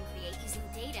weapons I can create using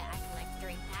data I collect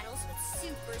during battles with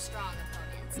super strong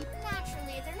opponents.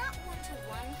 Naturally, they're not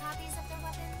one-to-one copies of their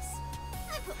weapons.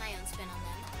 I put my own spin on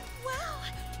them. Wow,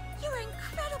 you're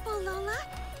incredible, Lola.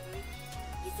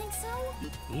 You think so?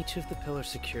 Each of the Pillar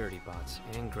security bots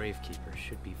and Gravekeeper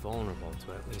should be vulnerable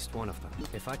to at least one of them.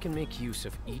 If I can make use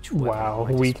of each weapon Wow,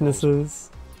 at my weaknesses.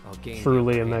 disposal, I'll gain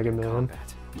Truly the a upper hand Mega in Man.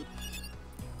 combat.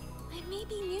 I may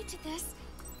be new to this,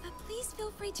 but please feel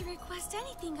free to request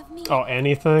anything of me. Oh,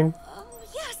 anything? Oh,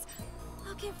 yes.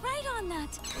 I'll get right on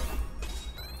that.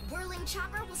 Whirling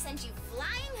Chopper will send you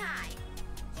flying high.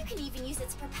 You can even use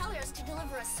its propellers to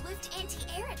deliver a swift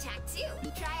anti-air attack too.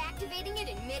 Try activating it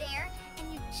in midair,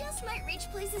 and you just might reach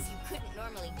places you couldn't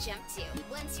normally jump to.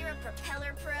 Once you're a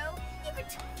propeller pro,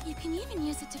 You can even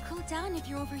use it to cool down if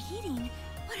you're overheating.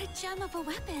 What a gem of a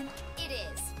weapon. It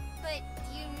is, but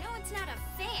you know it's not a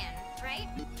fan, right?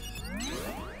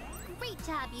 Great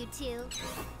job, you two.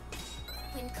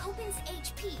 When Copen's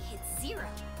HP hits 0,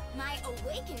 my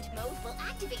awakened mode will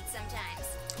activate sometimes.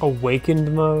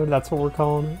 Awakened mode, that's what we're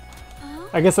calling it. Oh?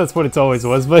 I guess that's what it's always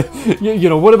was, but you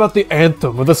know, what about the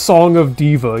anthem or the Song of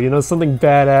Diva? You know, something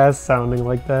badass sounding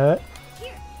like that.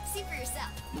 Here, see for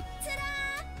yourself.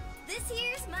 Ta-da! This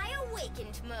here's my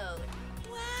awakened mode.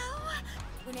 Wow.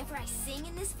 Whenever I sing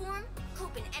in this form,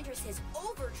 Copen enters his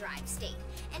overdrive state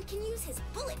and can use his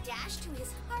bullet dash to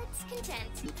his heart's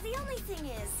content. The only thing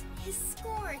is, his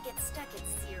score gets stuck at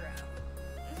 0.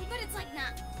 But it's like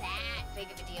not that big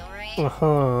of a deal, right?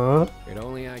 Uh-huh. It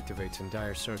only activates in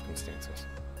dire circumstances.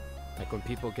 Like when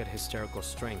people get hysterical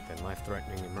strength in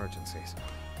life-threatening emergencies.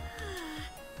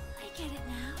 I get it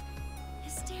now.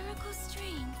 Hysterical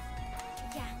strength.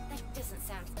 Yeah, that doesn't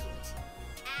sound cute.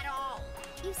 At all.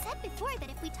 You said before that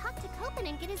if we talk to Copen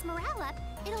and get his morale up,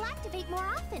 it'll activate more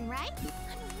often, right?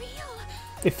 Unreal.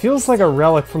 It feels like a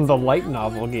relic from the light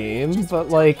novel game, but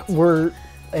like we're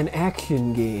an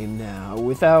action game now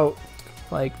without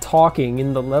like talking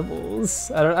in the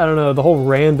levels. I don't know, the whole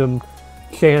random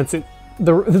chance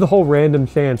the whole random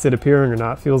chance it appearing or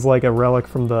not feels like a relic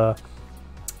from the,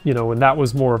 you know, when that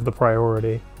was more of the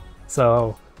priority.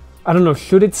 So I don't know,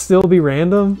 should it still be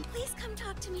random? Please come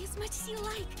talk to me as much as you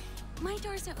like. My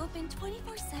doors are open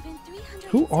 24/7,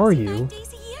 Who are you? 365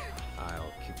 days a year.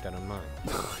 I'll keep that in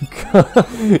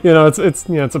mind. You know,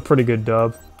 it's a pretty good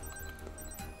dub.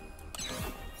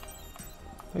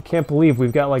 I can't believe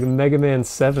we've got like Mega Man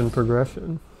 7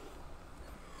 progression.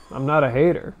 I'm not a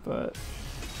hater, but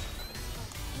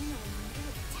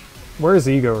where's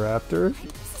Ego Raptor? This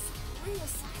is real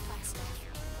sci-fi stuff.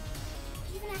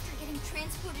 Even after getting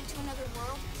transported to another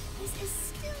world, this is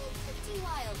still pretty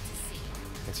wild to see.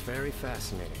 It's very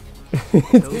fascinating.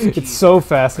 It's so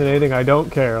fascinating, I don't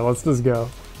care. Let's just go.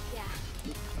 Yeah.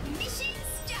 Mission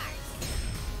start.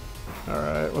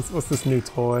 Alright, what's this new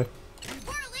toy?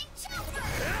 Whirling chopper.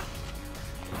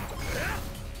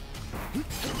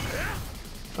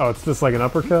 Oh, it's just like an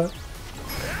uppercut?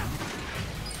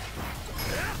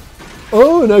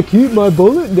 Oh, and I keep my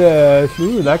bullet dash!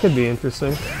 Ooh, that could be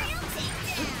interesting.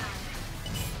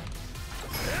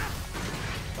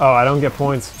 Oh, I don't get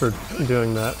points for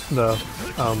doing that, though.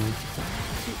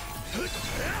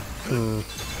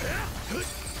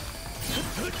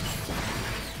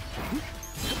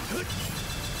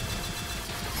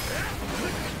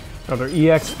 Are there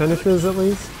EX finishes at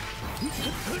least?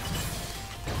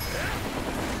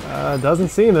 Doesn't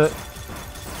seem it.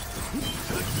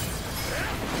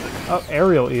 Oh,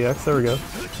 aerial EX, there we go.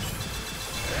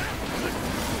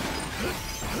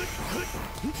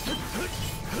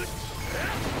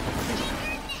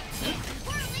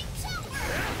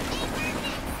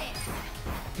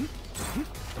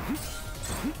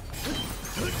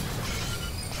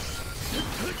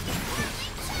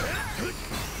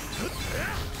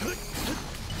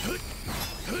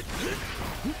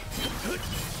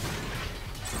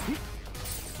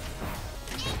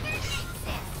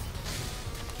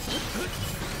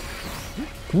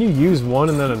 Can you use one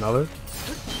and then another?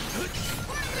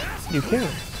 You can.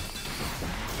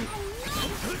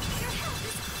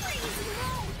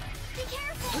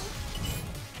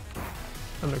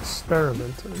 I'm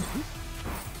experimenting.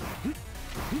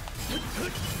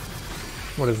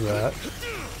 What is that?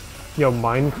 Yo,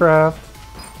 Minecraft?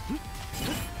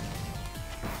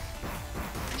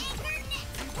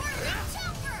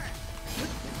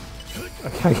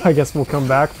 I guess we'll come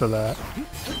back for that.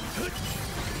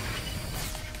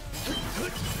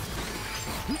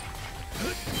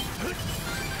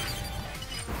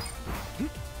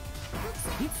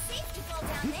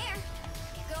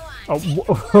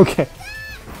 Oh, okay.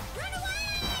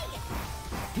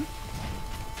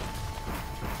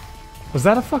 Was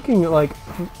that a fucking, like,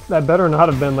 that better not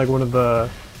have been like one of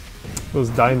those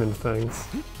diamond things.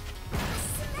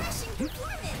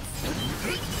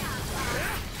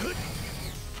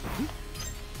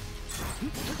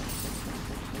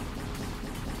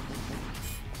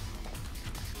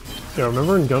 Yeah,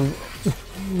 remember in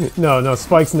No,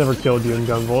 spikes never killed you in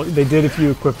GUNVOLT. They did if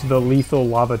you equipped the lethal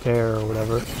lava tear or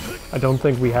whatever. I don't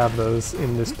think we have those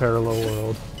in this parallel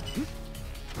world.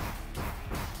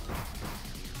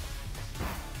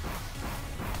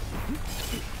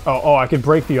 Oh, I could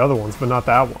break the other ones, but not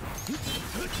that one.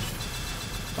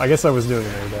 I guess I was doing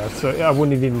it like that, so I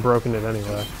wouldn't have even broken it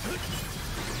anyway.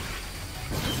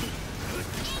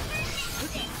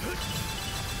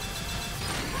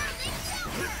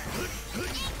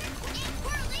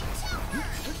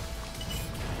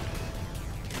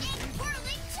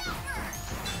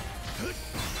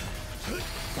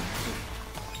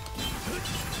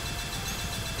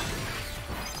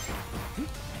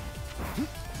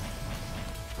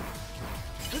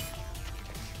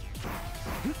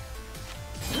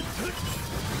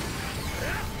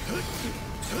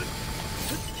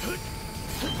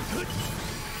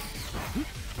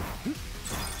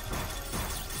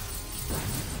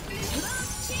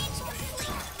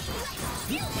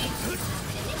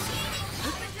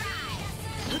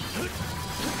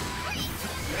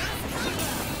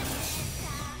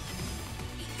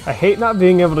 I hate not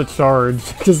being able to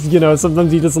charge, because, you know,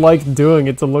 sometimes you just like doing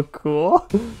it to look cool.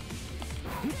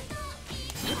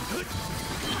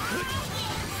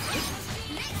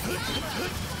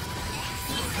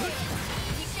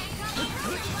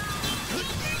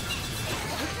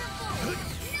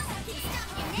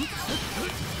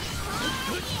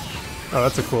 Oh,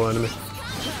 that's a cool enemy.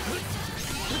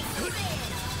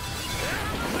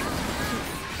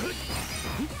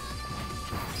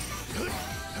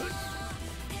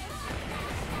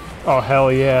 Oh,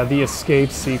 hell yeah, the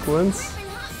escape sequence.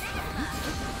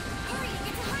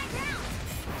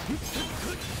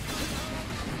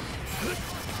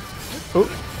 Oh.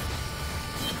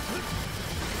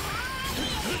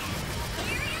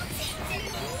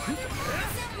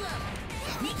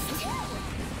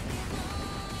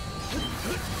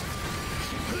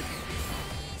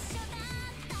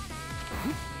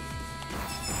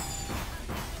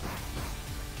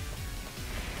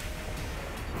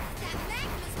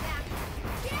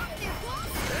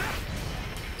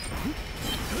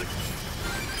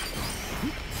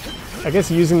 I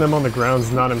guess using them on the ground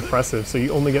is not impressive, so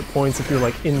you only get points if you're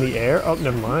like in the air. Oh,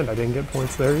 never mind, I didn't get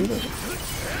points there either.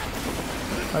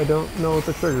 I don't know what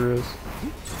the trigger is.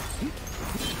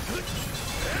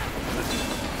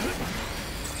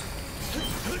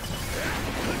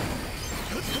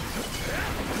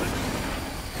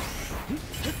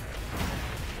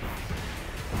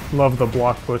 Love the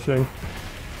block pushing.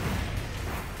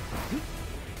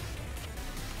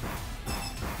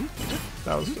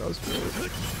 That was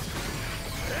great.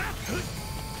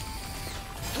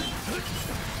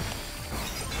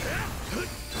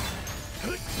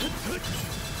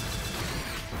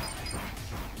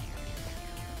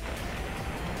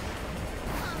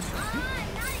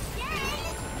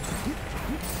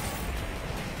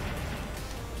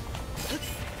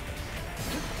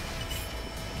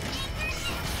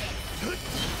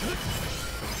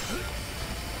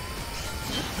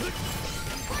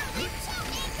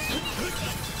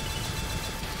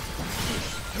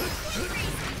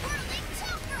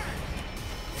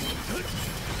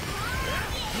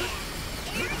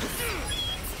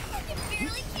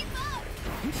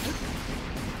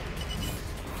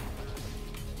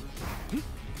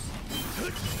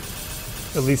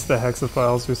 At least the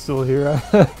hexaphiles are still here.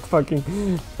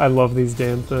 Fucking, I love these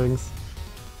damn things.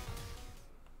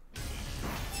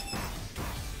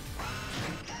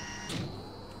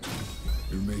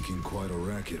 You're making quite a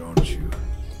racket, aren't you?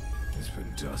 It's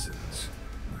been dozens.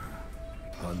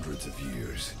 Hundreds of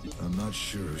years. I'm not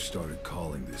sure who started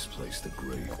calling this place the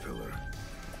Grave Pillar.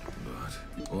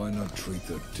 But why not treat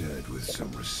the dead with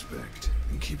some respect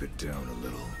and keep it down a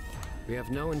little? We have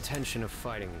no intention of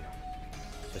fighting you.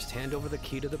 Just hand over the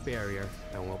key to the barrier,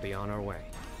 and we'll be on our way.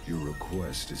 Your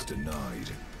request is denied.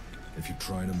 If you're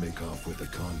trying to make off with the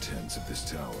contents of this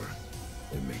tower,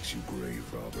 it makes you grave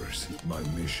robbers. My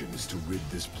mission is to rid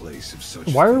this place of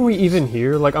such. Why are we even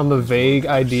here? Like, on the vague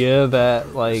idea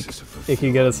that, like, it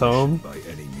could get us home? By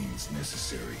any means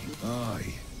necessary.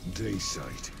 I,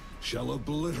 Daysight, shall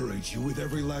obliterate you with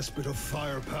every last bit of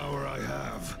firepower I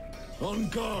have. On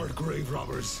guard, grave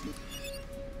robbers.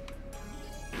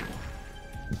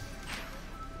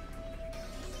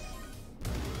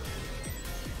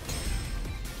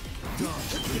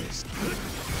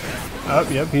 Oh,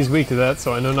 yep, he's weak to that,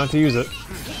 so I know not to use it.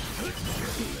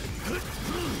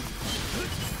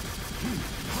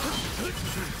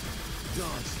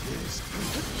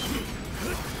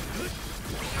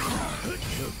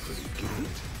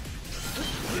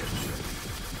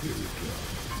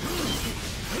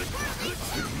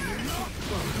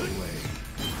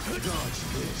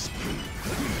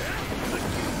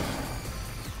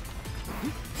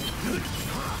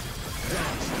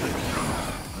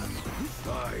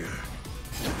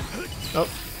 Oh.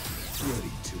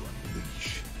 Ready to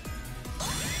unleash.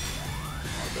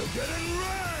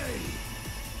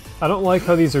 I don't like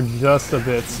how these are just a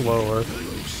bit slower.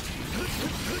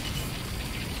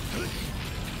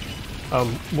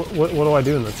 What do I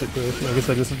do in that situation? I guess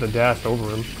I just have to dash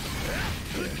over him.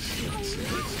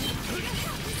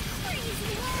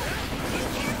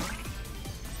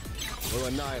 We'll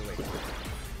annihilate it.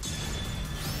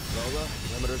 Lola,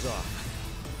 limiters off.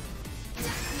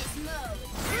 Darkness mode.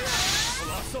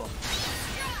 Colossal.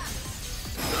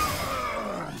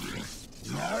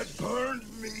 That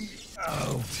burned me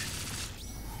out.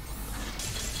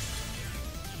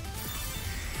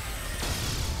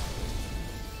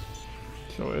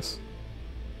 Choice.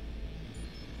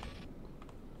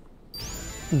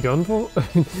 Gunvolt?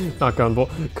 Not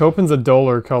Gunvolt. Copen's a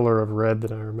duller color of red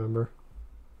than I remember.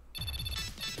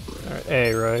 Alright,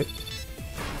 A, right?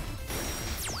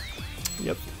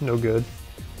 Yep, no good.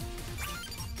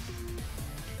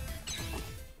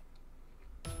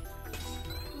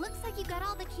 Looks like you got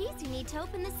all the keys you need to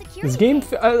open the security This game,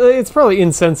 gate. it's probably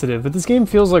insensitive, but this game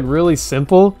feels like really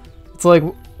simple. It's like,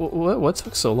 what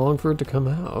took so long for it to come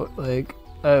out? Like,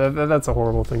 that's a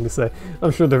horrible thing to say.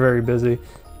 I'm sure they're very busy.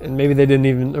 And maybe they didn't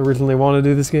even originally want to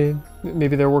do this game.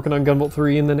 Maybe they're working on Gunvolt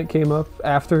 3 and then it came up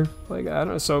after. Like, I don't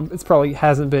know. So it's probably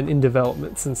hasn't been in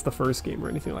development since the first game or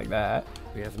anything like that.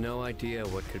 We have no idea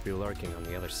what could be lurking on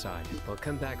the other side. We'll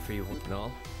come back for you,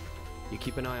 Null. You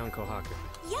keep an eye on Kohaku.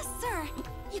 Yes, sir.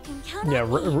 You can count Yeah,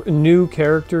 on me. new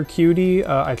character, Cutie.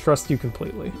 I trust you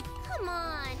completely. Come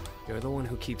on. You're the one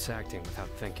who keeps acting without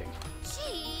thinking.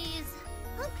 Jeez.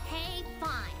 Okay,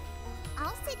 fine.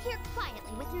 I'll sit here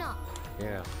quietly with Nog.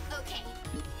 Yeah. Okay.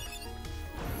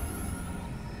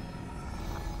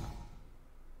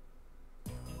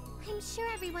 I'm sure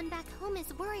everyone back home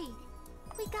is worried.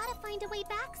 We gotta find a way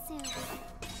back soon.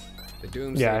 The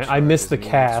Doomsday Yeah, I Charge missed is the an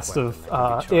EX cast weapon of that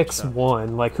can be charged up.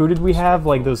 X1. Like, who did we have?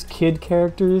 Like, those kid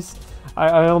characters?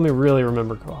 I only really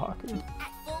remember Kohaku.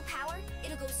 At full power,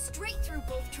 it'll go straight through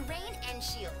both terrain and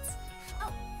shields.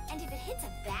 Oh, and if it hits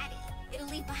a baddie, it'll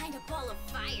leave behind a ball of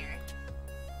fire.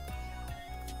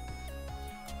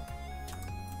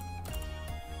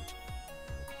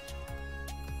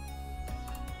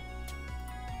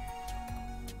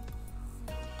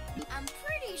 I'm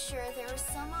pretty sure there are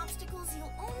some obstacles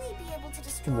you'll only be able to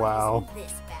destroy Wow. using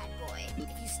this bad boy.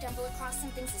 If you stumble across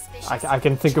something suspicious, I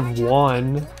can think of charge up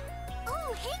one.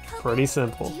 Oh, hey, Copen. Pretty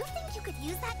simple. Do you think you could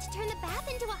use that to turn the bath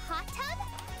into a hot tub?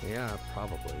 Yeah,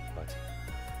 probably, but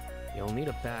you'll need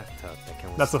a bathtub that can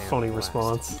That's a withstand funny the blast.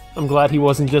 response. I'm glad he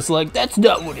wasn't just like, that's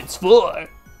not what it's for.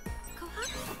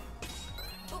 Kohaku.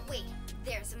 But wait,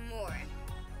 there's more.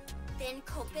 Then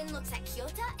Copen looks at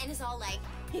Kyoto and is all like,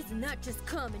 Isn't that just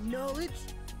common knowledge?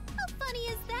 How funny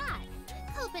is that?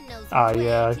 Copen knows Ah, way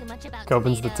yeah. too much about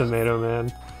Copen's the tomatoes. tomato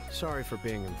man. Sorry for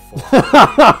being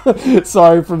informed.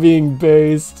 Sorry for being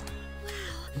based. Wow.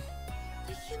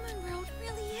 The human world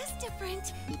really is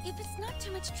different. If it's not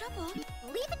too much trouble.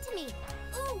 Leave it to me.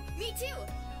 ooh, me too.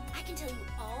 I can tell you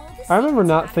all the I remember secrets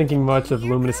not about it thinking much only of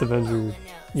your Luminous girl Avenger, Lola knows.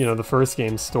 you know, the first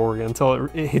game's story until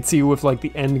it hits you with like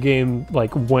the end game,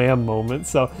 like wham moment.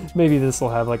 So maybe this will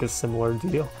have like a similar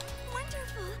deal.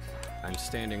 Wonderful. I'm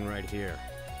standing right here.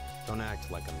 Don't act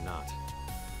like I'm not.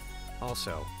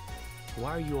 Also,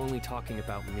 why are you only talking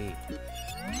about me?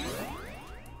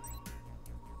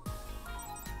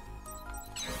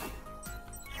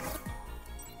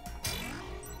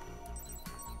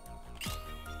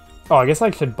 Oh, I guess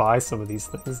I should buy some of these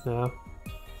things now.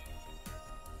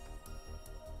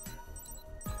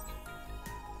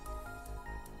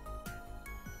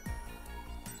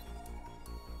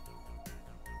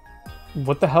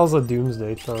 What the hell's a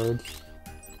doomsday charge?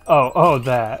 Oh,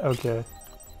 that. Okay.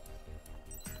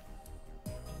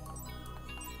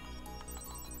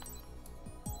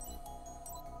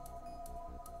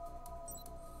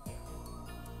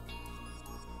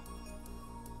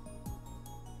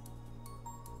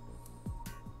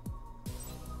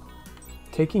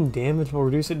 Taking damage will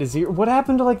reduce it to 0. What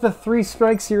happened to like the 3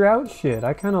 strikes you're out shit?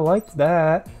 I kind of liked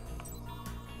that.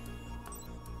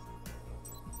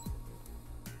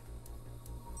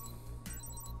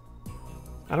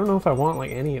 I don't know if I want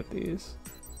like any of these.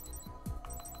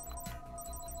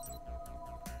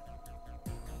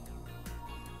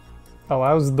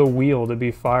 Allows the wheel to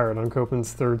be fired on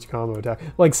Copen's third combo attack.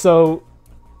 Like, so,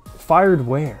 fired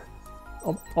where?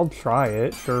 I'll try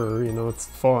it, sure, you know, it's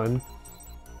fun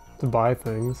to buy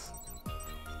things.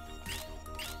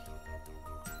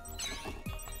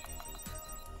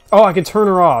 Oh, I can turn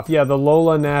her off. Yeah, the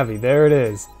Lola Navi. There it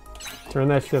is. Turn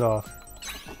that shit off.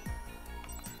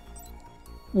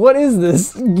 What is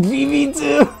this?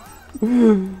 BB2?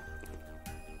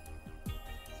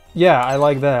 Yeah, I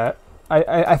like that.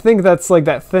 I think that's like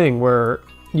that thing where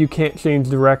you can't change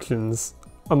directions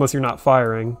unless you're not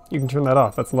firing. You can turn that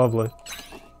off. That's lovely.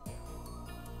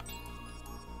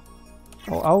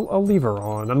 I'll leave her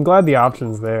on. I'm glad the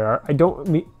option's there. I don't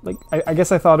mean like I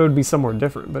guess I thought it would be somewhere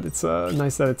different, but it's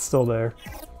nice that it's still there.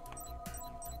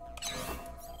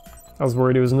 I was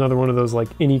worried it was another one of those like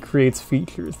Any Creates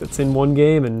features that's in one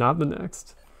game and not the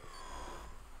next.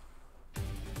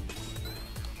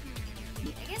 I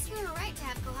guess we were right to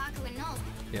have Kohaku and Null.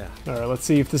 Yeah. Alright, let's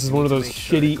see if this is one of those Make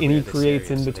sure to shitty clear Any this Creates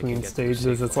area in so they between can get through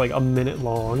stages that's like a minute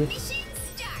long. Mission start.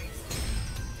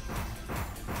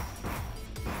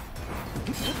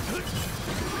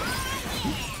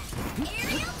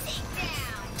 Aerial takedown.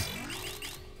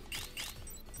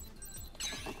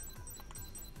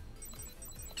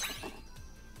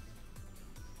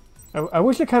 I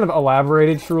wish it kind of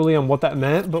elaborated truly on what that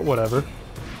meant, but whatever.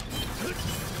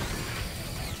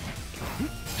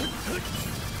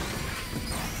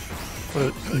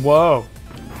 Whoa.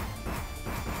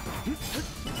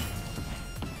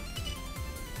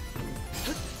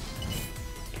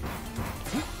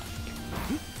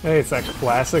 Hey, it's that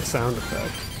classic sound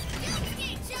effect.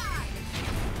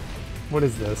 What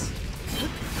is this?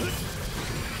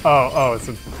 Oh, it's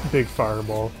a big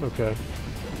fireball. Okay.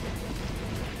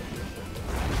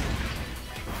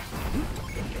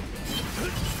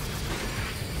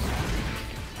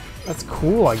 That's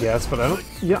cool, I guess, but I don't.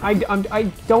 Yeah, I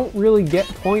don't really get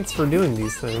points for doing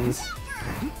these things.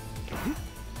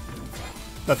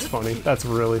 That's funny. That's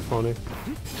really funny.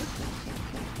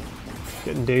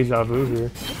 Getting deja vu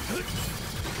here.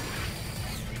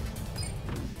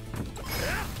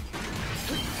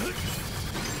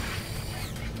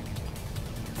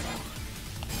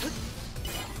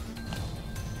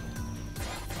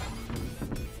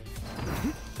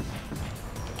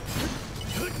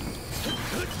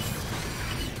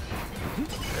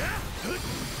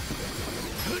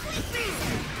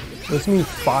 This means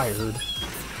fired.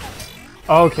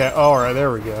 Okay, alright,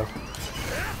 there we go.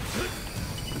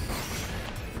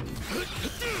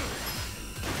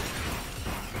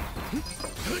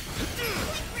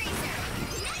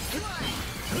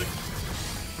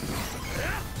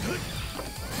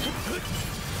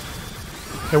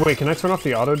 Hey, wait, can I turn off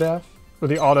the auto dash? Or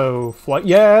the auto flight?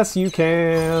 Yes, you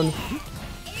can!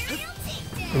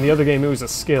 In the other game, it was a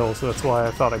skill, so that's why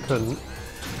I thought I couldn't.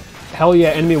 Hell yeah,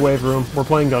 enemy wave room. We're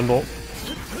playing Gunvolt.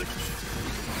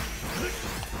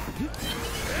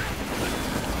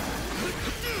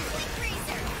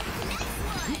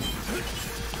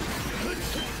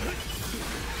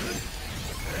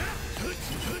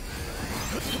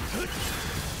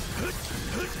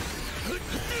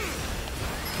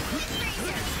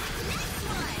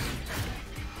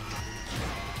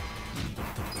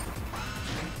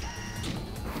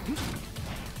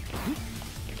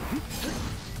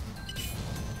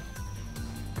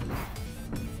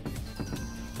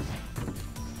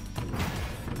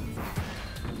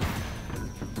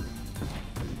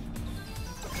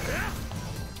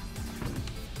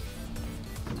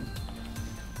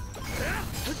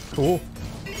 Cool.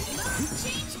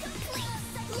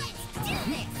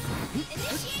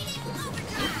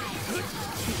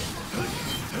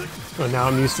 Oh, now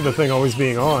I'm used to the thing always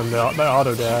being on, the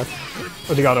auto dash.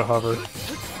 Or the auto hover.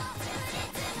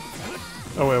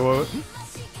 Oh wait, what?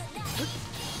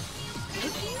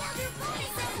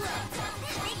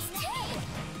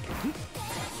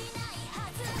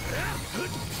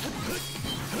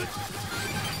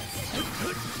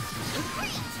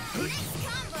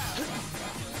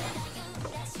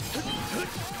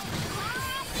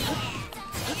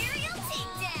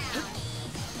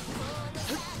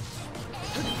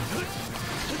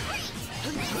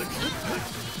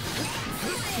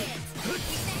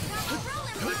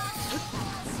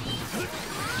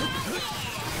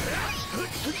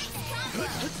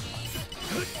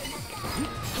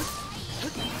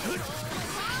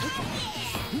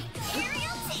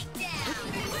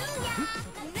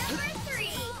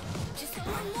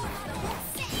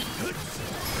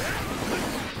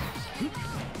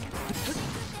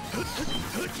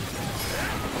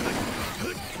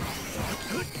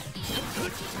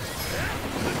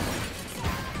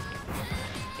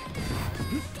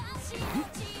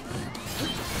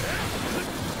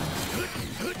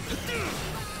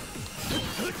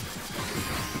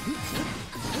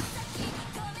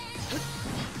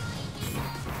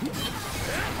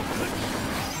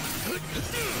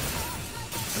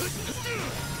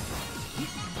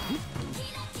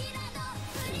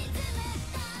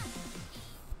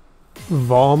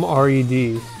 Vom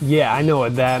RED. Yeah, I know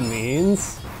what that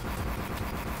means.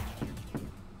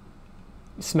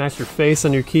 You smash your face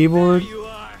on your keyboard. There you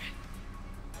are.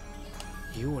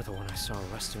 You were the one I saw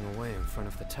rusting away in front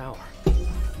of the tower.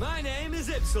 My name is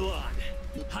Epsilon.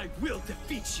 I will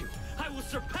defeat you. I will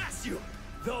surpass you.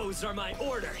 Those are my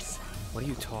orders. What are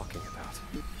you talking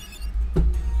about?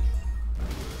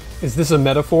 Is this a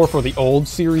metaphor for the old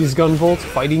series Gunvolt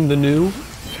fighting the new?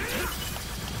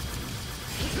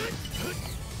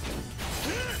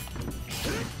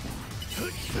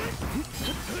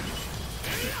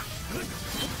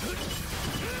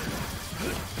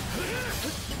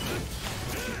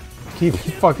 keep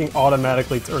fucking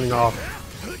automatically turning off.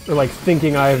 Or like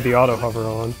thinking I have the auto hover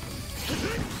on.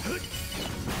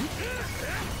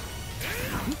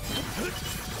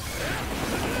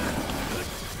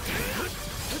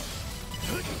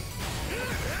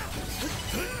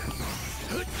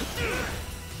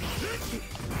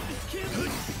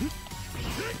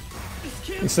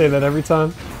 You say that every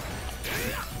time?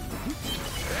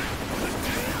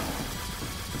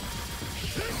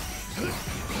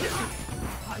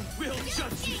 I will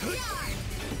judge you.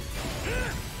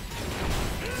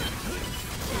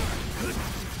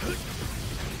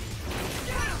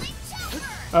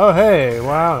 Oh hey,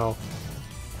 wow.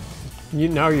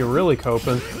 Now you're really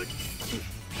coping.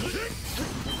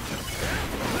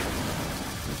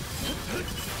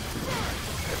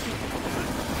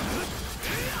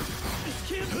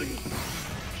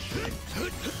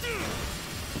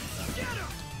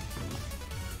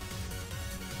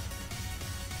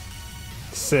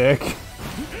 Sick.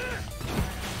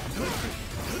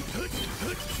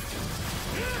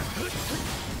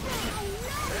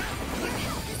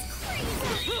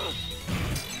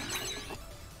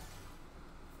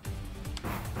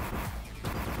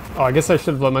 Oh, I guess I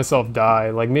should have let myself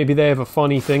die. Like, maybe they have a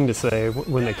funny thing to say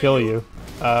when they kill you.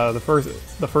 The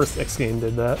first X game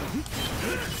did that.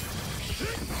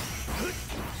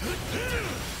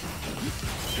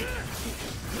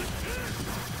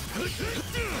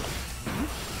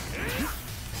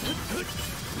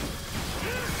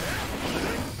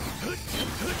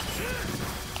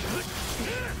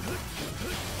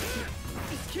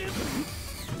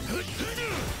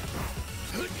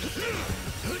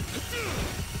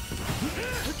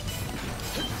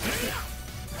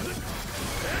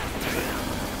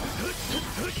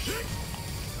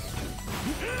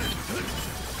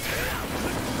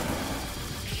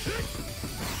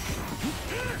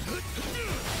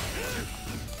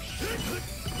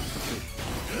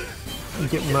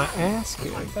 Get my ass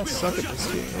kicked. I suck at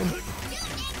this game.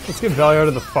 Let's get value out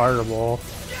of the fireball.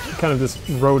 Kind of just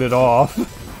wrote it off.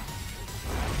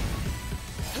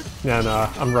 Nah,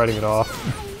 I'm writing it off.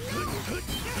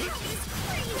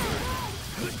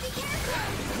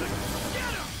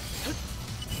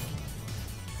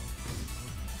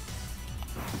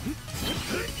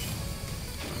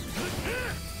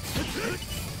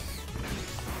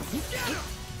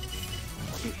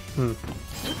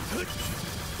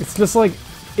 It's just like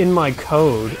in my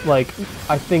code, like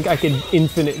I think I could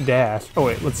infinite dash. Oh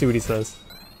wait, let's see what he says.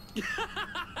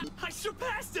 I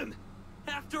surpassed him!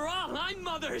 After all, I'm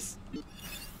Mother's!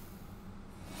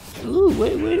 Ooh,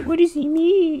 what does he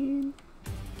mean?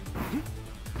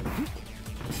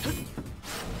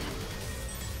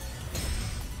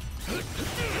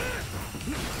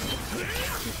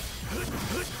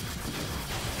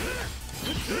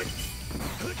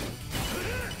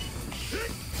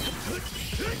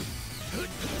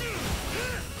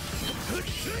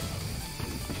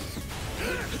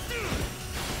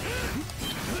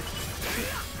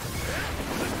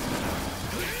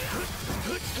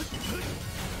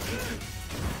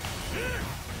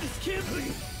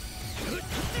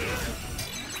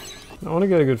 I want to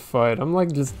get a good fight. I'm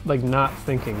like just like not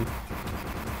thinking.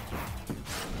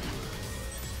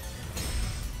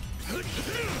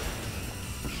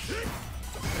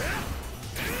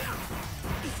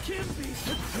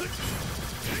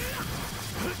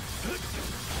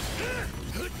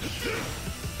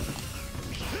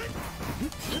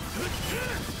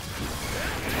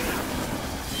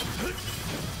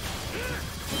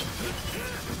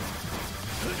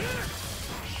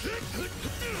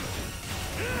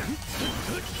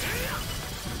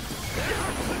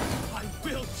 I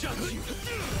will judge you!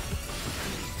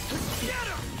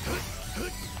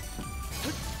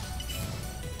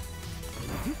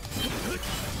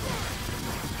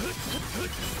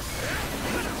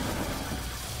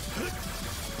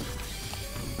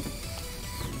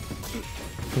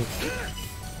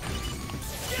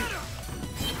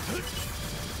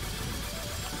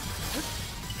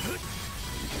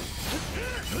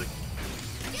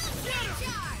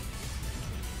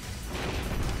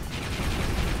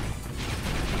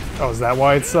 Oh, is that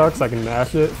why it sucks? I can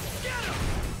mash it?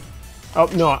 Oh,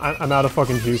 no, I'm out of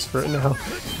fucking juice for it now.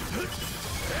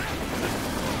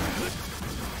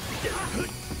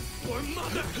 For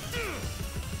Mother!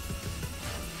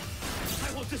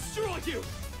 I will destroy you!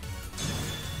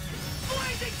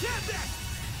 Blazing Tempest!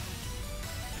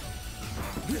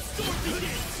 The storm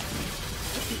begins!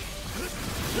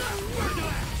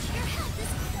 Your health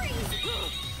is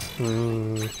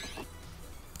crazy!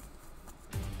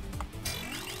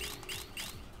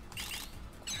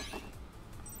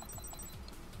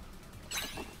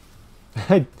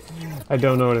 I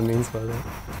don't know what it means by that.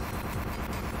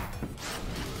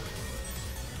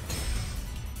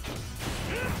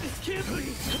 can't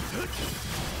be.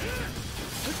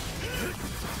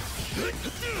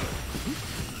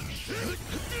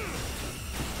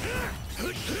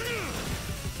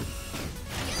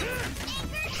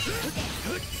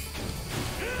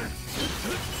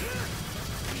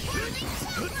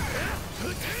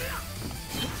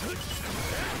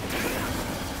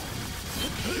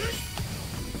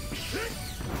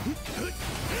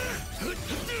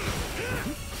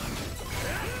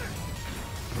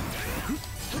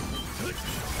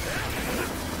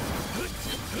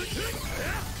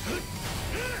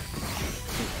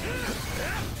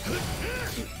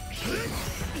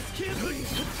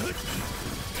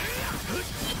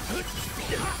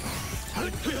 I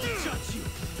will judge you.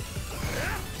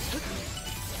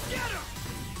 Get him!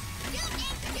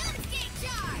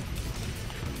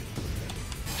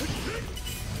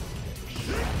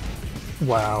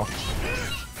 Wow.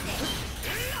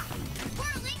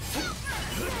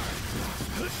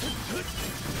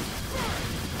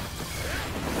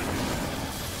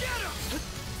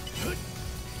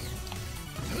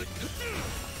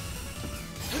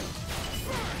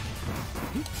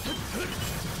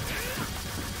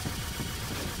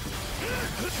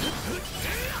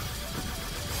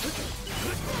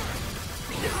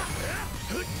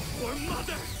 Or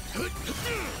mother! I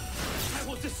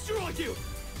will destroy you!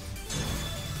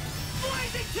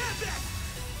 Blazing Tempest!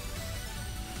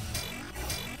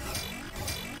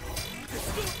 The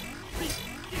storm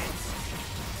begins!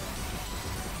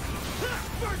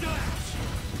 Burn to ash!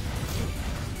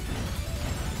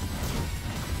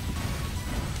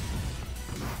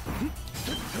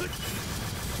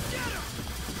 Get him!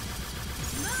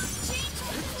 Mode change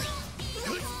complete.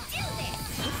 Let's do this.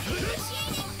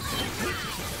 Initiating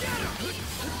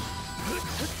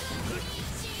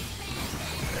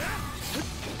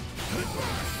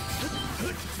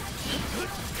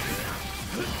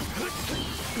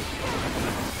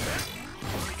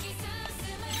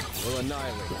We'll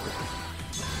annihilate.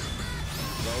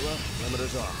 Lola,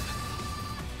 limiters off.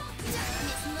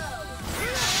 darkness mode.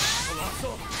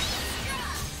 Colossal!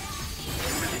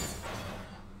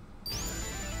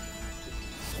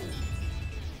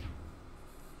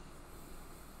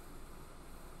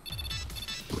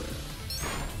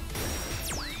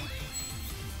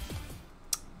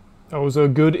 That was a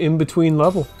good in-between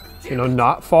level. You know,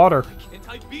 not fodder. Can't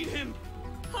I beat him?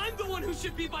 I'm the one who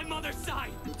should be by Mother's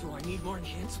side! Do I need more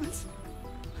enhancements?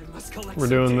 I must collect We're some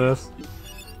doing data. this.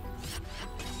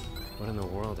 What in the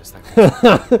world is that? We're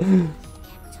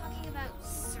talking about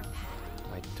Serpat.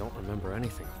 I don't remember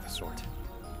anything of the sort.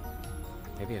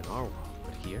 Maybe in our world,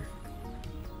 but here?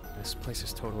 This place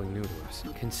is totally new to us.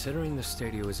 Considering the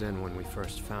state he was in when we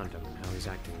first found him and how he's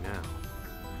acting now,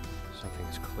 something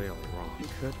is clearly wrong.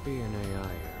 Could be an AI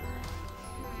error.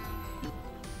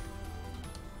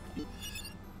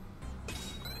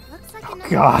 Looks like another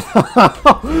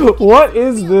God. What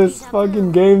is this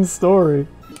fucking game story?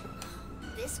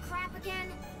 This crap again?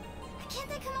 Can't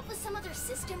they come up with some other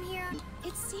system here?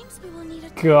 It seems we will need a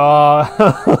God.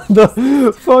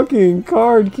 The fucking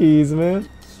card keys, man.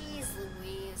 Jeez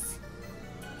Louise.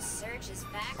 Search is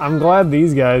back. I'm glad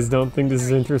these guys don't think this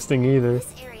is interesting either.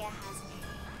 This area has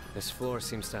This floor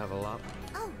seems to have a lot.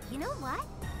 Oh, you know what?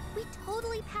 We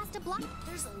totally passed a block.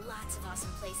 There's lots of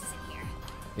awesome places in here.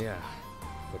 Yeah,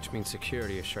 which means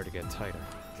security is sure to get tighter.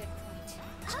 Good point.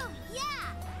 Oh,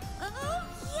 yeah! Oh,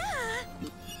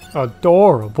 yeah!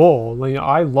 Adorable. Like,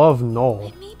 I love Null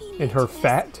It may be and meant her to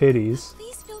fat this, titties. but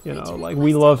please feel You free know, to like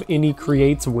we request love it. any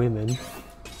creates women.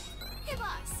 Hey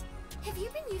boss, have you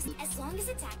been using as long as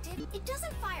it's active? It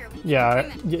doesn't fire when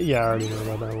Yeah, you yeah, I already know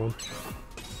about that one.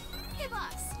 Hey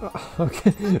boss.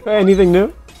 Okay. Anything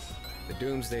new? The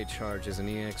Doomsday charge is an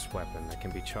EX weapon that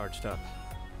can be charged up.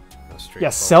 No Yeah,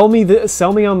 straightforward.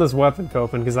 sell me on this weapon,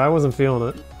 Copen, because I wasn't feeling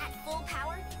it. At full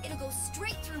power, it'll go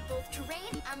straight through both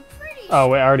terrain. I'm pretty Oh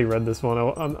wait, I already read this one.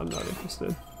 I'm not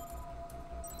interested.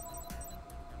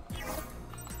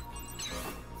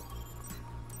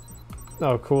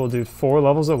 Oh, cool, dude. 4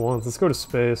 levels at once. Let's go to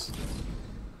space.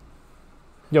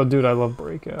 Yo, dude, I love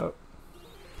Breakout.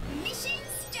 Mission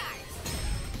start.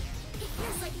 It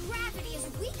feels like gravity is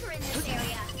weaker in this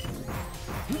area.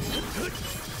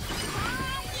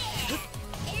 Oh yeah!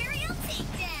 Aerial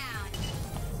takedown.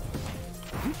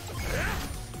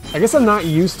 I guess I'm not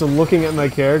used to looking at my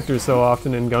character so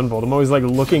often in GUNVOLT. I'm always like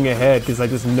looking ahead because I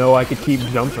just know I could keep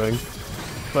jumping.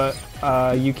 But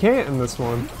you can't in this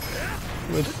one,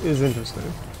 which is interesting.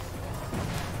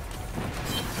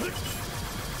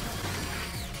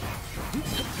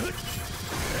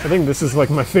 I think this is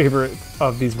like my favorite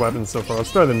of these weapons so far.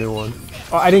 Let's try the new one.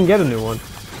 Oh, I didn't get a new one.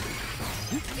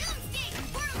 Doomsday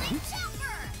whirling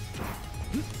chopper.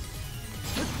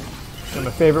 And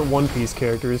my favorite One Piece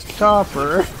character is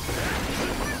Chopper.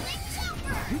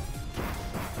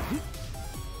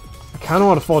 I kind of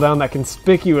want to fall down that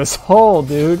conspicuous hole,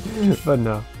 dude, but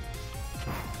no.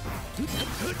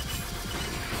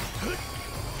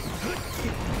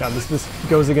 God, this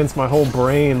goes against my whole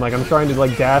brain. Like, I'm trying to,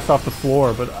 like, dash off the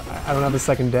floor, but I don't have a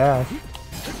second dash.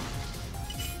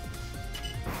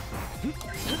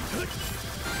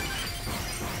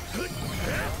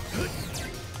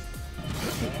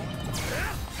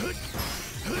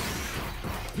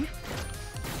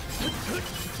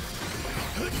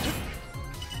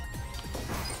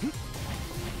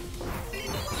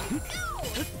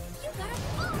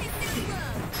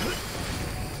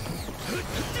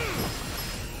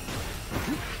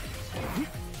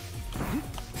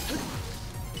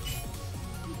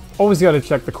 Always gotta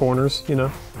check the corners, you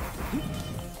know?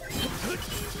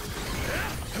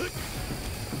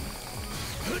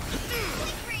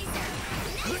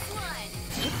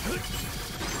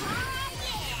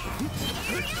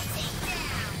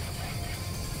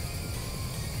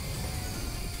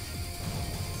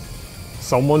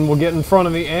 Someone will get in front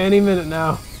of me any minute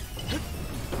now.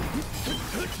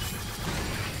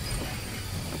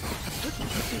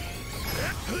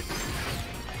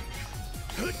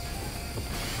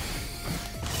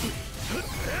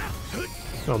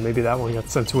 Oh, maybe that one got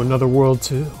sent to another world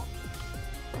too.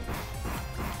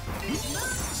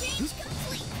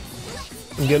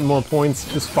 I'm getting more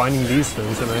points just finding these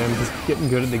things than I am just getting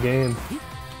good at the game.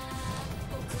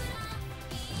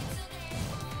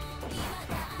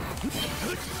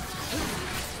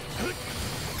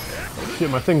 Shit,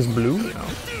 my thing's blue now.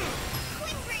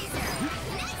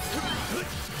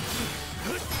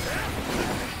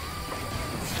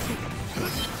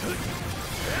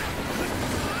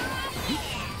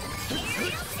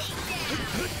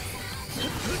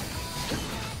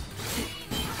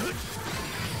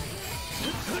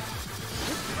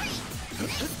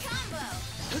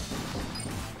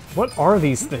 What are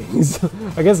these things?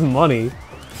 I guess money.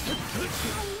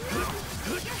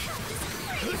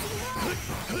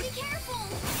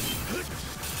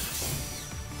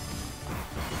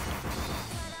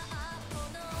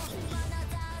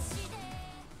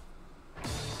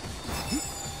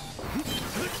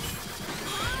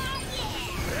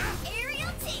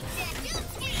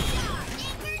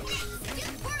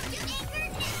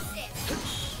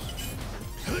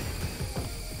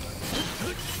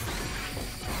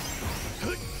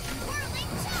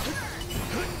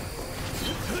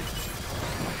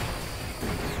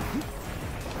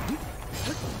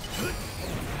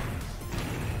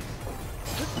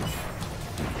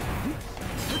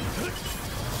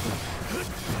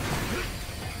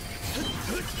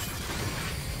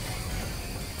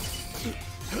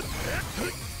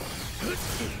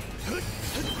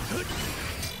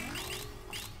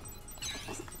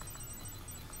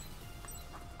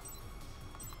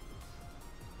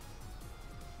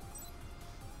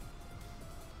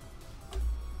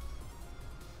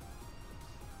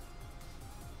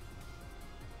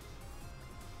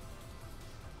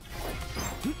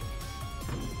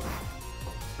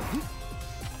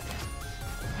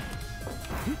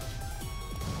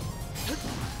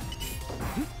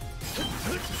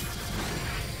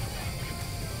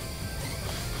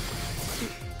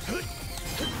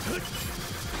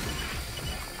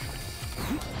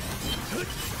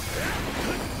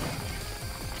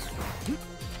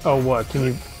 Oh, what? Can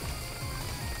you...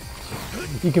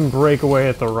 You can break away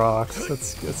at the rocks.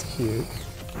 That's cute.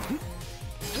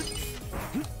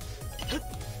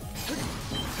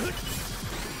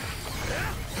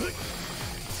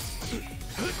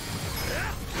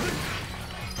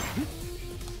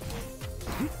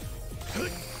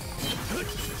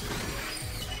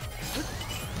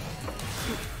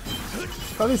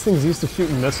 I thought these things used to shoot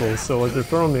missiles, so like they're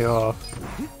throwing me off.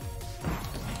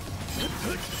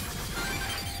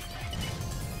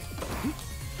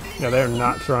 Yeah, they're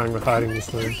not trying with hiding this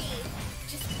thing.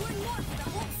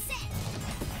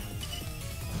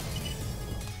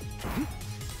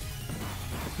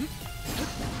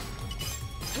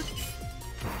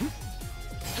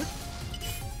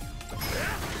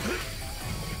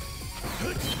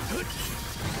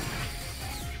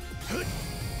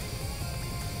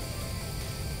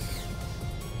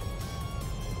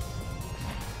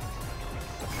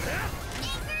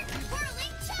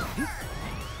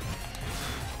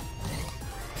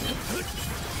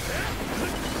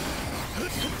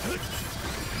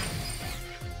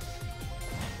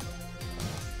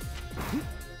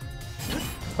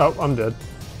 Oh, I'm dead.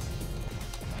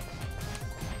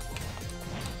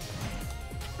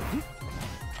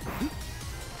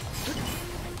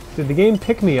 Did the game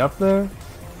pick me up there?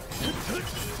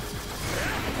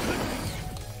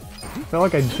 felt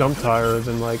like I jumped higher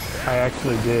than like I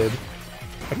actually did.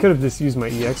 I could have just used my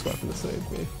EX weapon to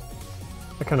save me.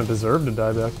 I kind of deserved to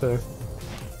die back there.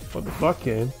 What the fuck,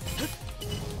 game?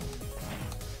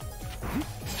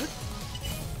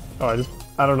 Oh,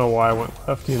 I don't know why I went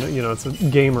left. You know, it's a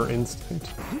gamer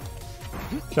instinct.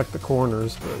 Check the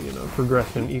corners, but you know,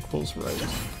 progression equals right.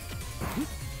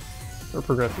 Or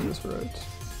progression is right.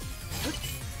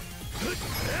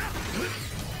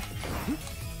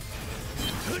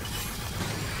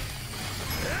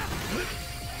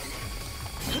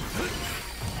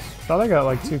 Thought I got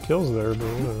like 2 kills there, but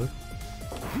whatever.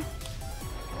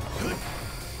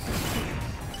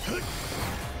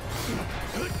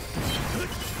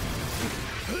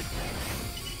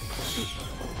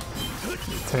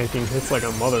 Tanking hits like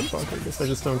a motherfucker. Guess I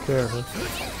just don't care, huh?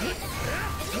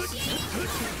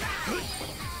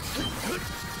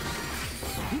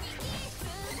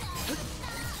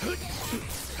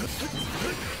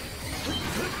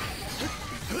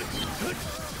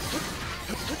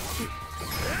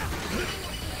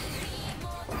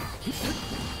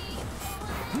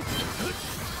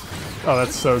 Oh,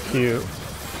 that's so cute.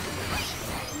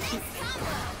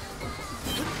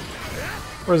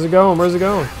 Where's it going? Where's it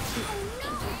going?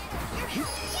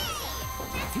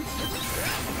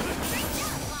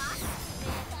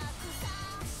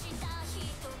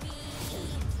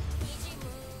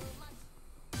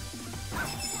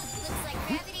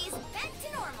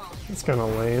 It's kind of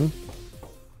lame.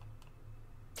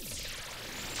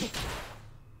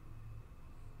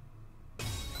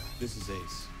 This is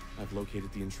Ace. I've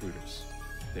located the intruders.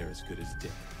 They're as good as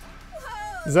dead.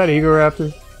 Is that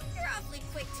Egoraptor? You're awfully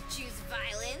quick to choose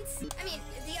violence. I mean,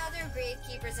 the other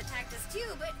Gravekeepers attacked us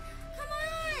too, but come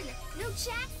on! No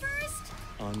chat first?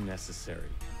 Unnecessary.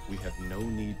 We have no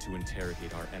need to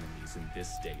interrogate our enemies in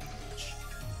this day and age.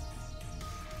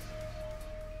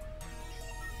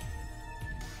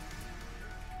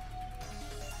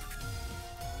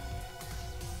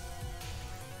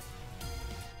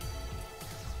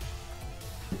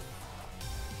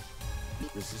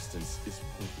 Resistance is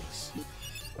pointless.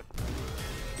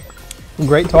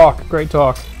 Great talk, great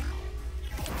talk.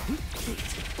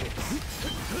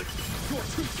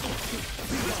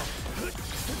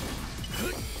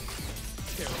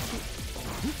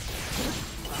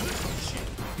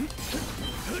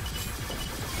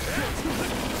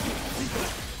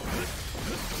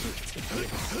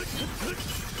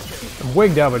 I'm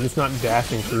wigged out, but just not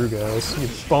dashing through, guys. You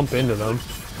bump into them.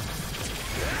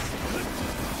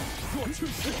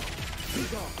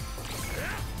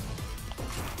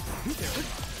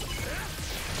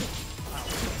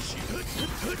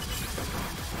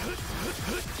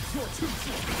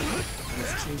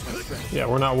 Yeah,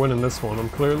 we're not winning this one. I'm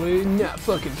clearly not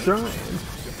fucking trying.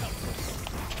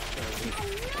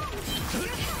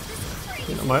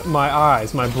 You know, my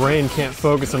eyes, my brain can't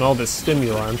focus on all this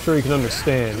stimuli. I'm sure you can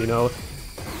understand, you know.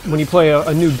 When you play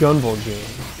a new GUNVOLT game,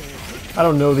 I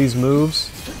don't know these moves.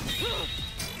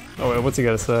 Oh wait, what's he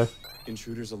gotta say?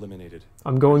 Intruders eliminated.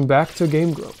 I'm going back to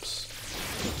Game Grumps.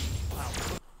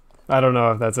 I don't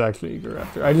know if that's actually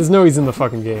Egoraptor. I just know he's in the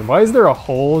fucking game. Why is there a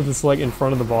hole just like in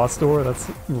front of the boss door? That's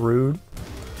rude.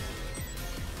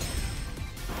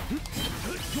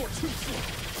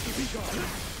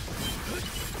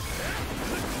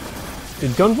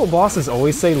 Did GUNVOLT bosses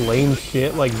always say lame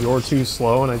shit like "you're too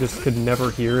slow" and I just could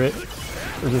never hear it?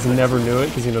 Or just never knew it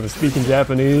because, you know, they speak in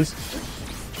Japanese?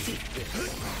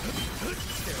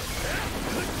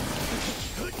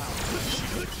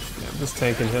 Yeah, I'm just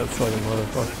tanking hits like a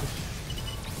motherfucker.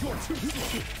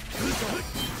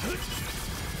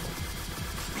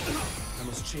 I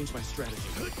must change my strategy.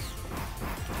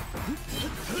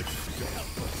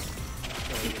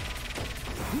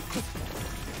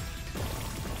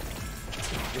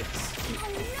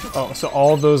 Oh, so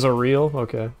all of those are real?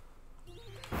 Okay.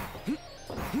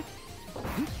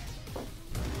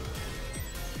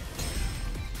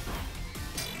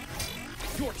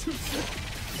 You're too slow.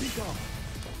 Be gone.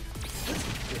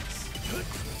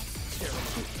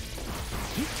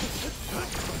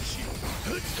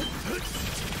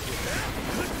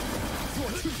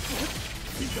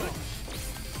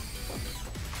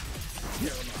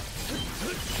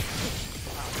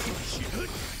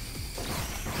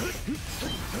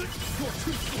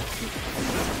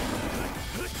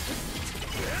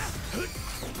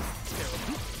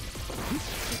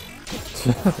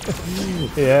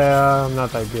 Yeah, I'm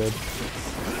not that good.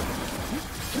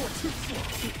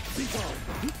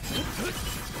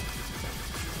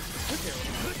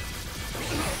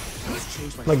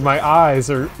 Like, my eyes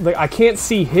are like, I can't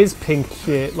see his pink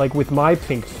shit like with my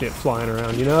pink shit flying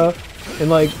around, you know? And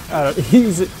like, I don't,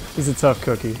 he's a tough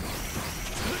cookie.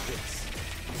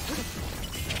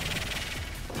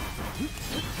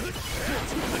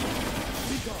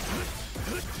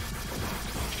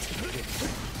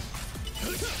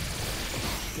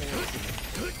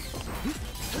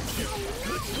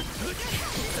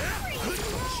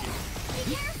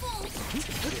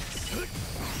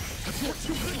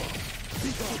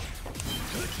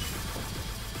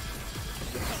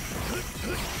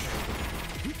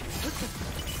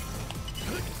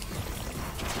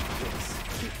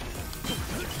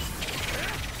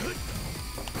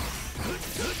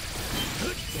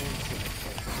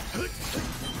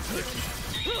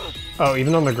 Oh,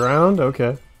 even on the ground?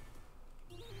 Okay.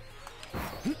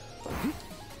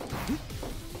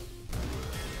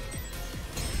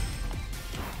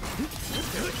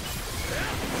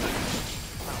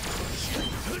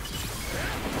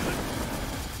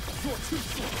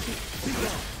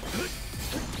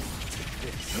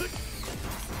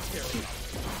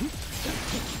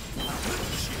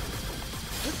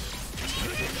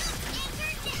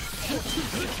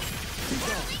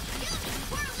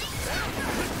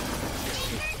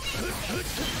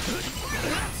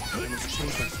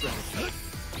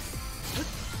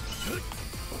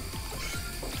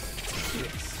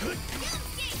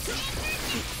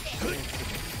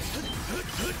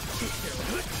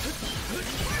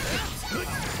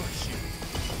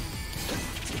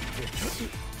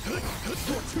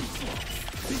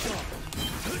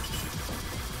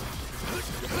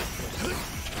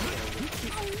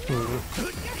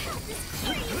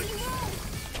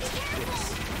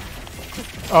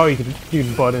 Oh, you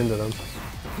can butt into them.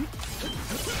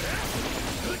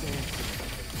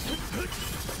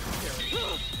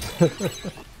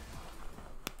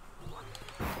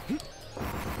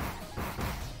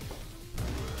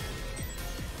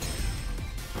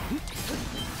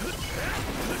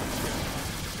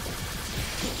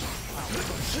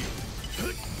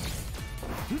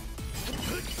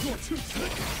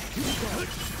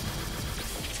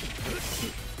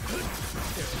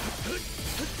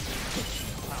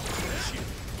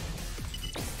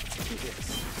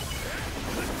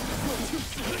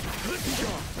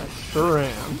 Sure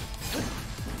am.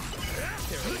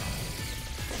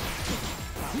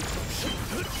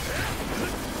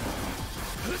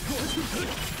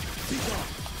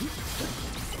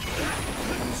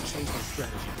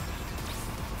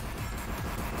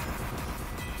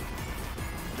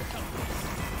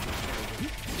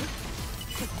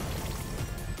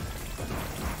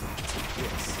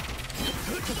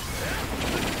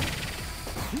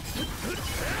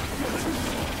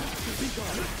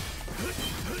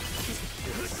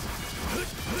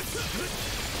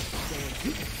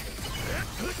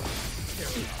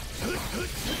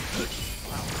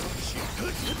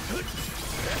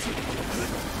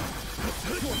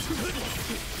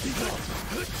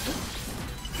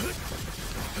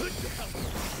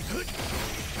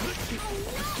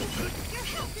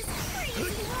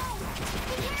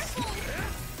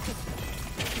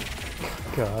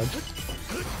 God.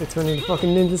 They turn into fucking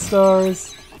ninja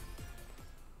stars.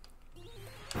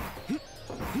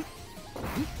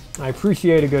 I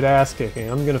appreciate a good ass kicking.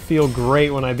 I'm gonna feel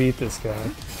great when I beat this guy.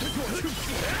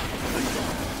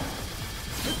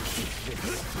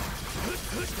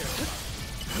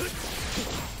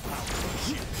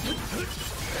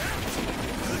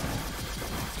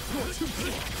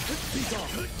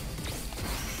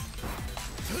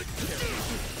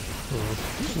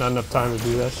 Not enough time to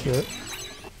do that shit.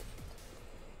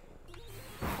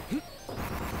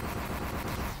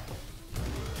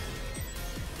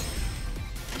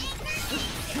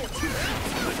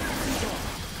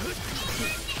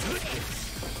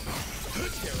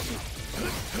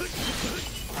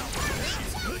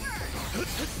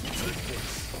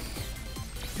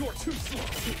 You're too slow.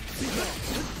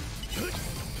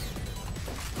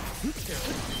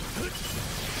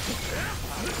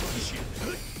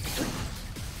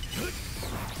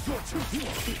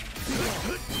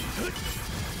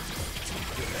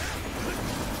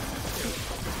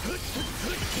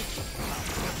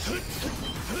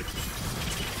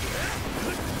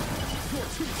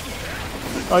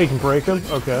 Oh, you can break him?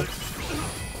 Okay.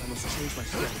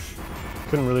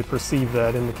 Couldn't really perceive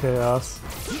that in the chaos.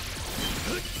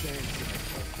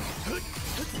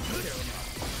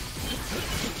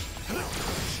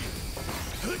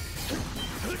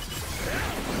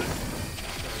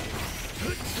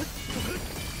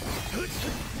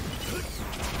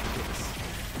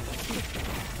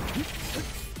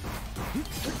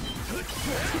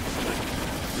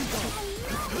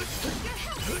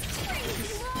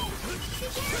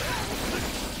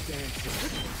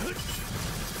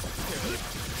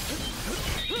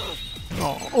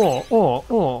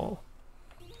 Oh.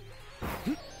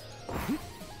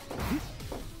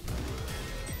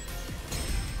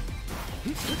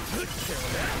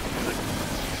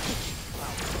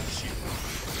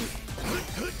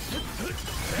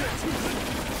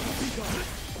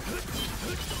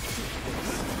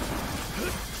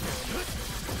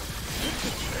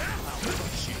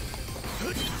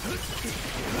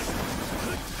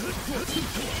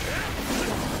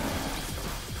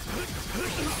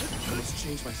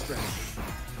 change my strategy.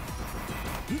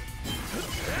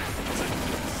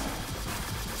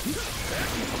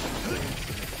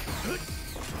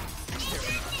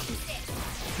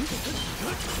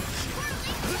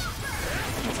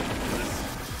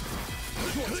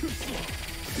 You're too slow.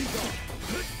 Be gone.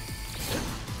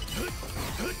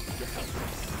 You're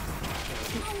helpless.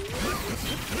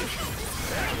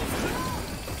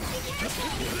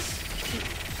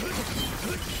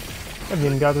 I haven't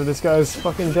even got to this guy's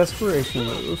fucking desperation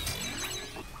move.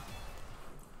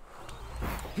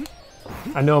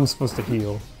 I know I'm supposed to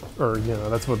heal, or, you know,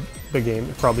 that's what the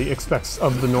game probably expects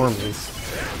of the normies.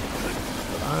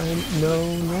 But I'm no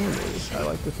normies, I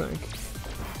like to think.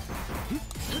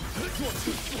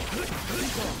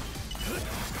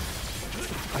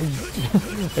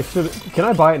 I should. Can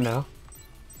I buy it now?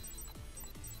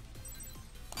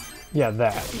 Yeah,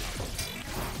 that.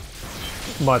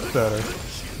 Much better.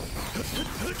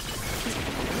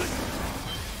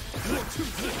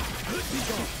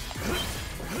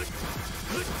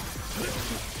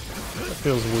 That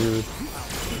feels weird.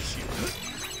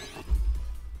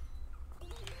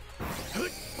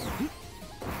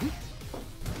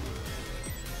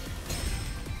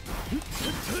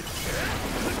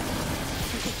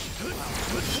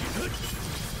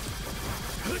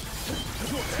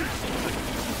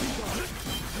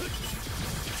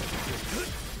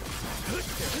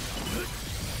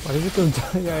 Why did it go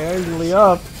diagonally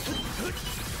up?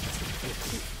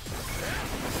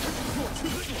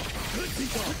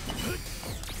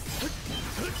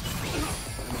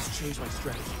 I must change my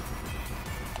strategy.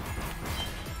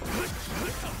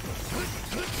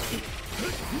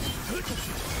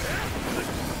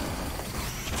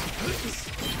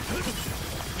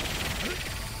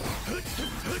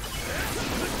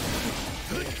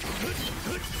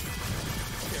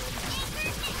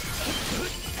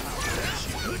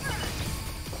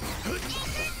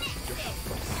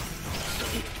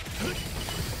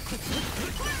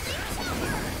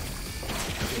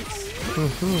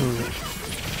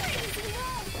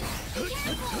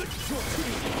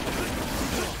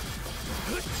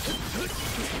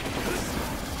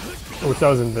 I wish I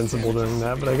was invincible during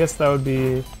that, but I guess that would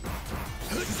be...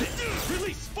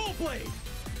 Release full blade.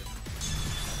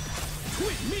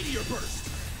 Twin meteor burst.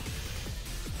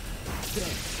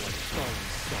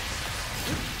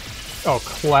 Oh,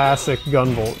 classic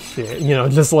gunvolt shit. You know,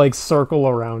 just like circle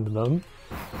around them.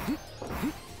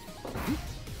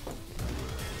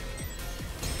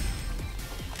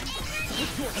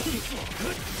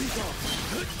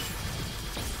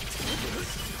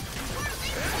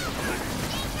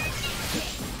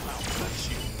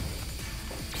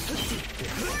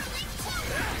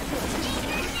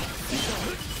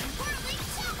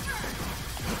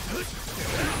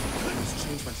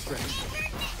 Change my strategy.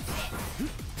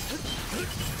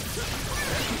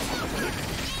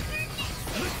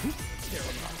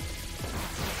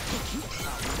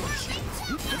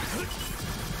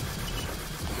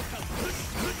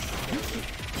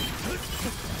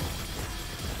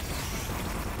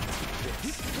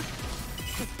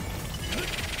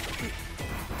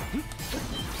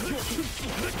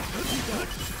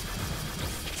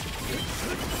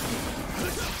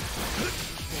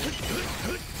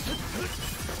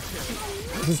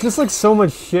 There's just like so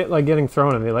much shit like getting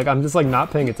thrown at me. Like I'm just like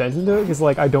not paying attention to it because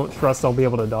like I don't trust I'll be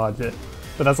able to dodge it.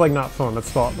 But that's like not fun. That's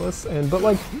thoughtless. And but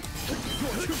like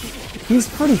he's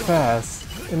pretty fast,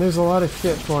 and there's a lot of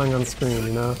shit flying on screen.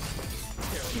 You know.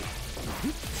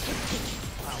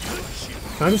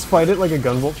 Can I just fight it like a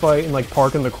gunvolt fight and like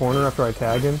park in the corner after I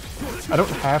tag him? I don't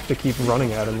have to keep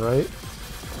running at him, right?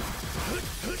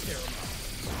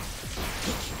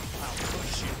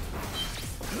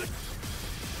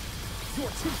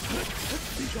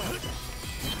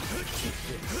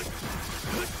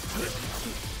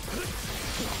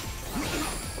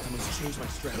 Change my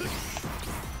strategy.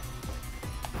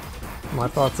 My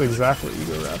thoughts exactly,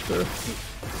 Ego Raptor.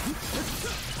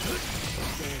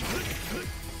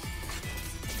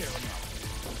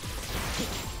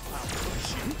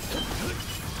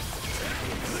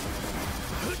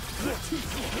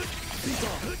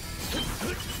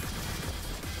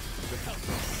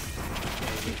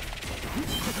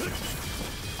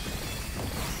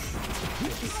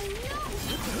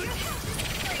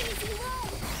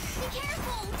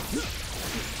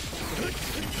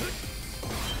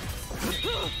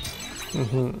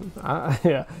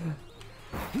 Yeah.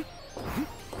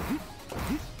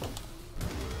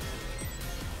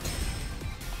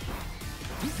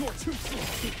 You're too slow.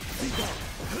 Be gone.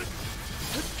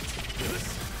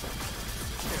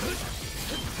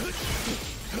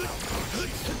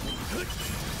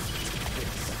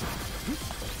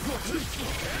 You're too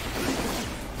slow.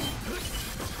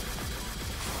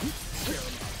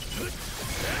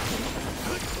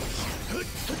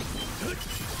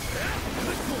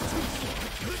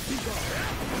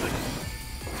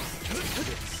 I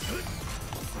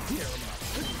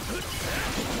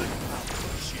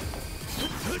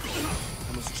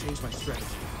must change my strategy.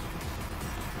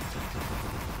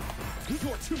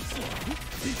 You're too slow.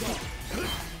 Be gone.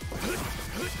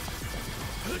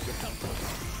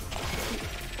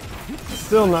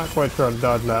 Still not quite sure how to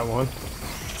dodge that one.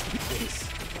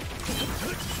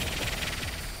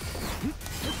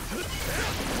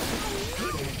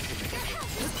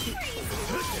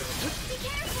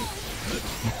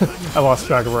 I lost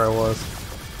track of where I was.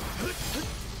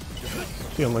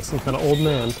 Feeling like some kind of old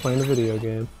man playing a video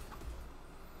game.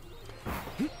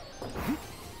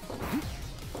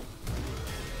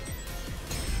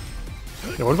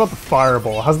 Yeah, what about the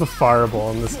fireball? How's the fireball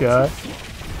on this guy?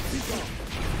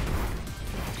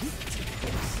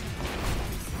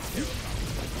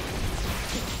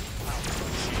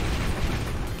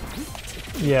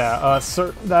 Yeah,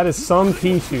 sir, that is some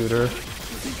pea shooter.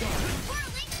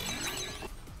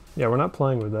 Yeah, we're not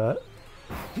playing with that.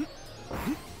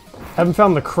 Haven't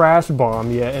found the crash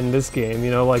bomb yet in this game,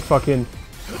 you know, like fucking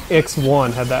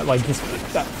X1 had that, like, just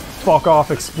that fuck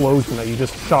off explosion that you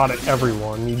just shot at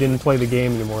everyone. You didn't play the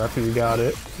game anymore after you got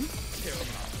it.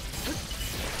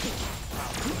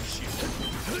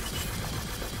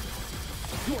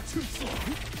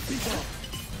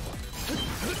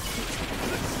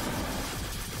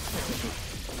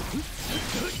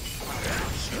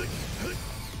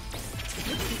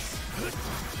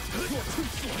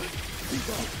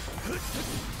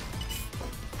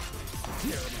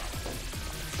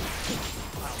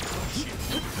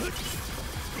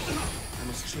 I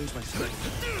must change my strategy.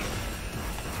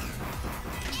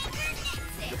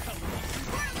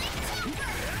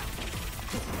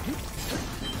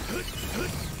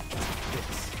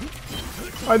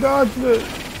 I dodged it!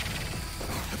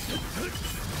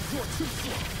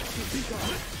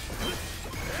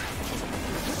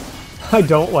 I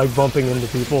don't like bumping into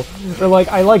people. Or like,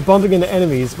 I like bumping into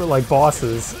enemies, but like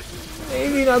bosses.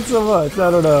 Maybe not so much, I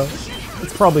don't know.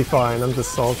 It's probably fine, I'm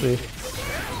just salty.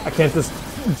 I can't just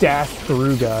dash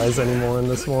through guys anymore in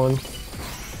this one.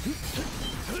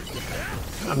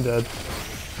 I'm dead.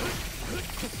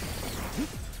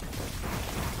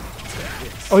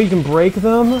 Oh, you can break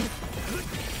them?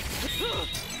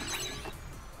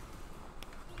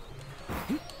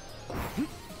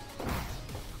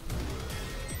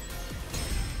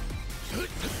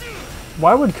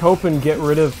 Why would Copen get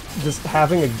rid of just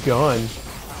having a gun?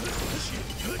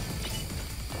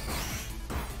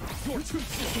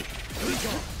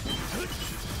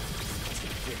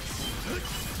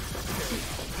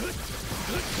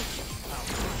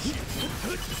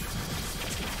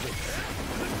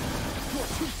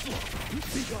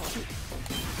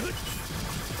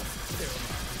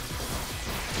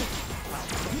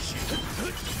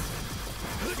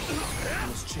 I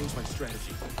must change my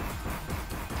strategy.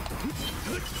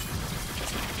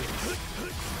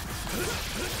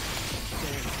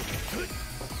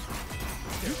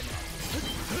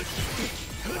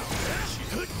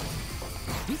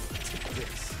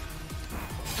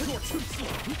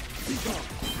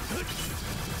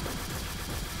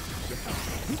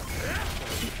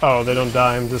 Oh, they don't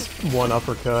die, I'm just one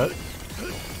uppercut.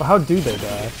 Well, how do they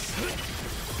die?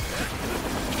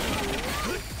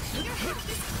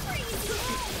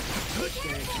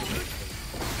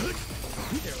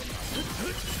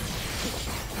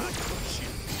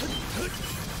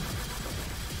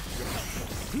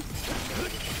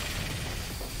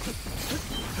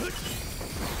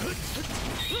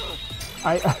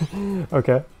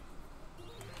 Okay.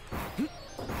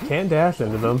 Can't dash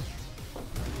into them.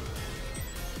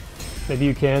 Maybe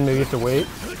you can, maybe you have to wait.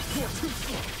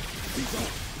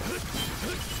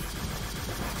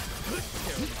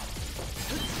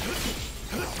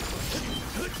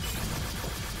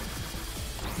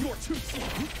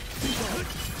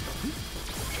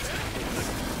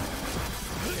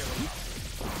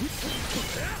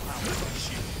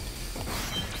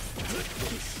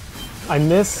 I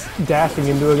miss dashing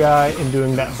into a guy and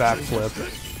doing that backflip.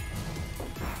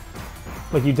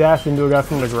 Like, you dash into a guy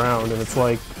from the ground and it's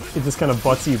like, it just kind of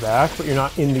butts you back, but you're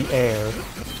not in the air.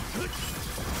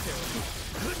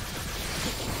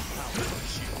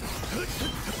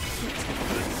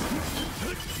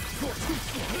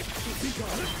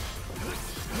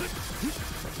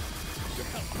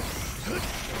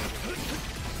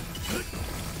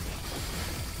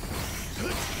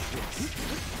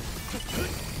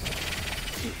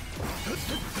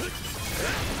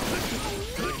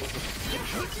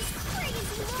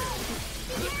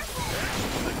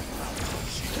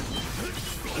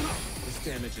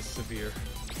 Damage is severe.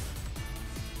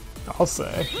 I'll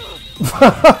say.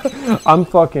 I'm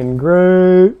fucking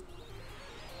great.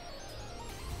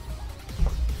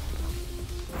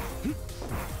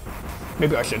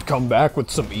 Maybe I should come back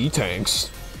with some E-tanks.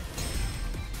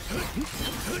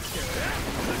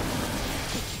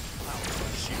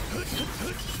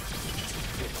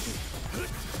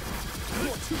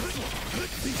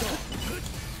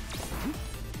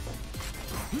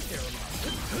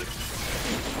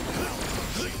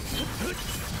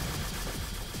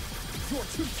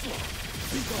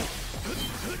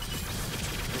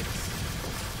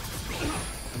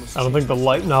 I don't think the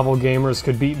light novel gamers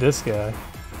could beat this guy.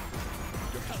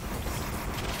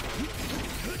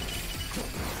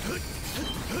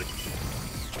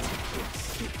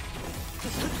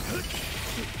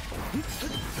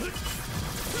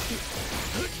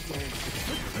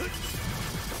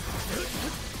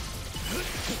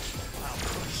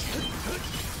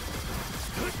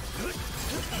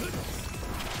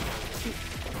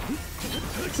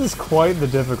 This is quite the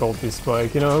difficulty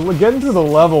spike, you know, getting through the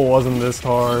level wasn't this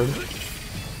hard.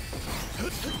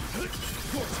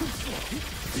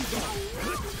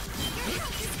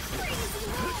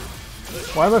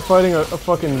 Why am I fighting a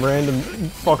fucking random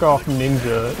fuck-off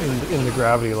ninja in the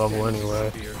gravity level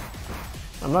anyway?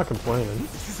 I'm not complaining,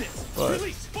 but...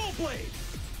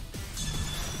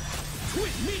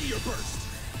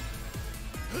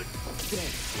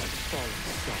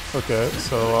 Okay,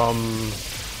 so,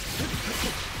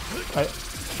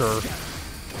 sure.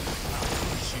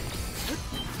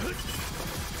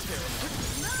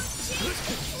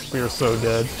 We are so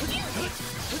dead.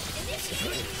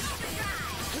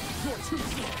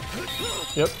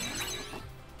 Yep.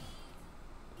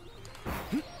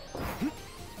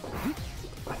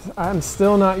 I'm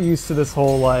still not used to this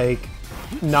whole, like,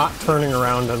 not turning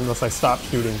around unless I stop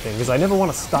shooting thing, because I never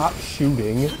want to stop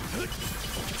shooting.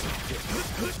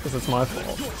 Because it's my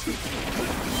fault.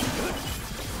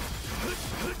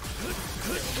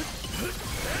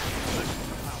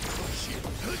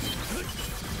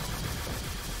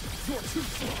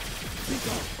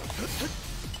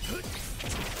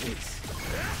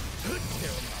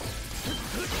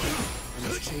 I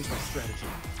must change my strategy.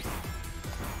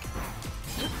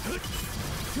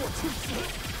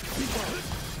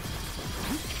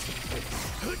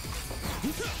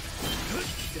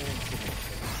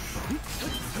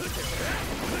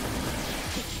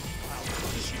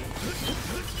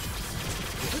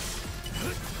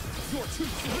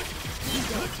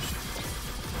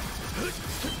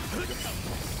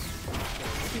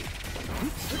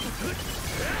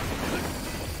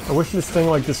 I wish this thing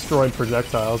like destroyed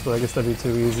projectiles, but I guess that'd be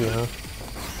too easy, huh?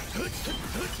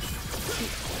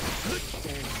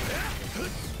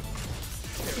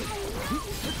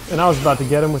 And I was about to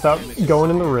get him without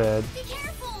going in the red.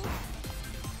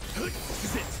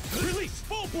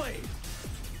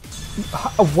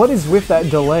 What is with that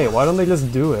delay? Why don't they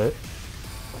just do it?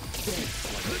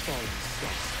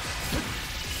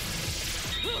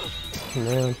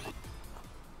 Man.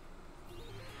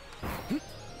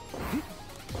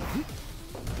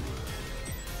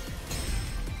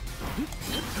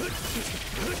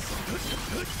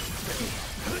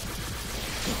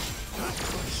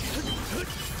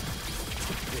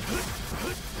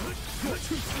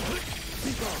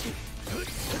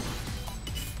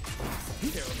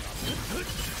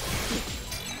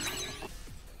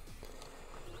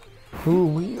 Ooh,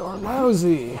 we are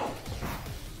lousy.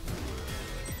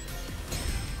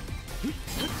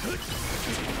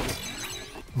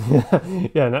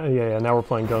 yeah, now we're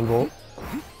playing Gunvolt.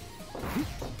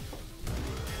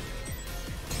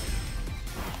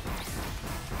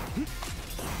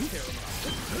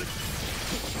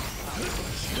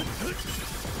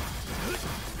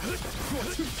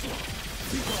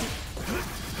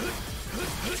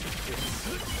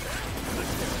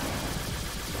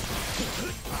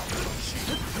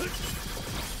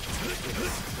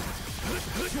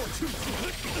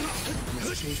 I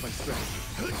must change my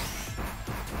strategy.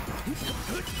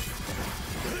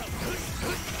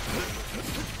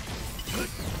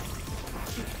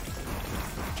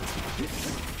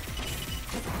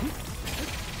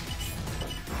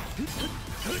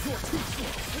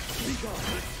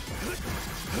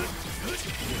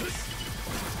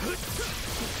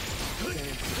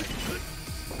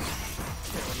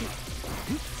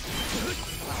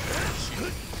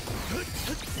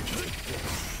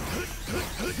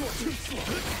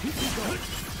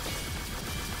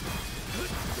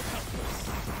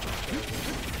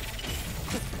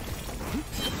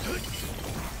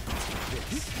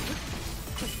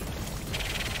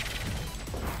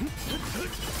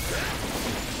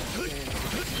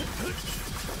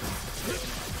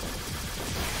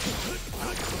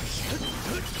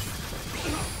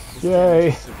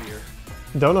 Yay!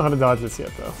 Don't know how to dodge this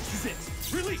yet, though.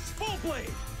 Release full blade.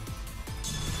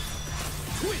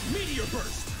 Twin meteor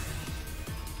burst.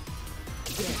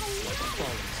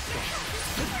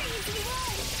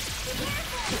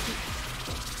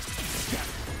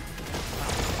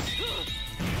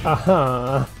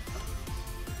 Uh-huh.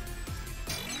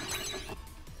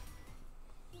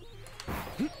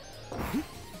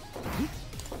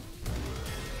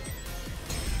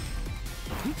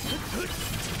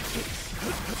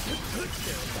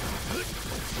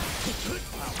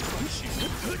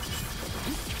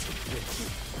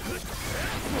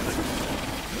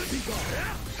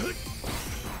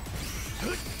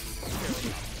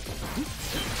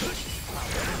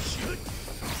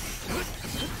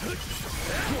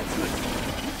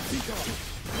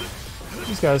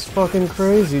 This guy's fucking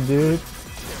crazy, dude.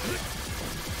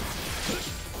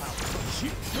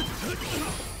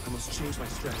 I must change my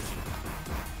strategy.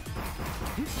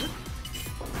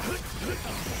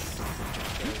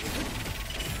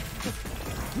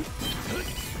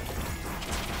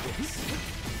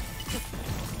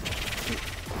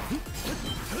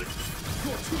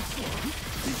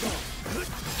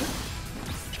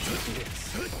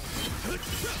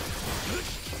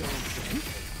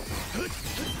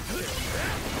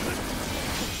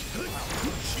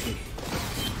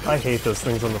 I hate those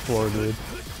things on the floor, dude.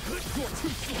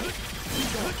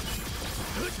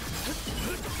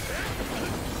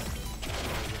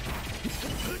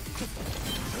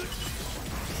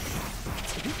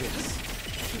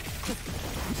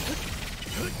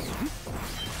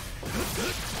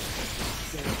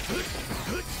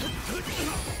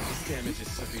 This damage is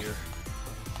severe.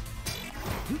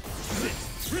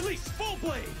 Release full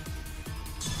blade.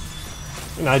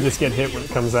 And I just get hit when it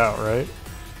comes out, right?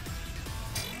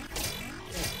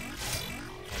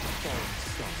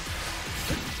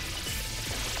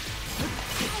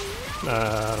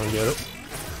 I don't get it.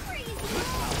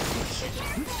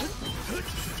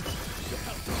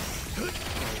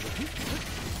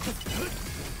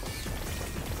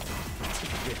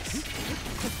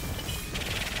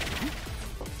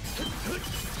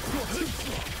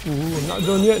 Ooh, I'm not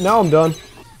done yet. Now I'm done.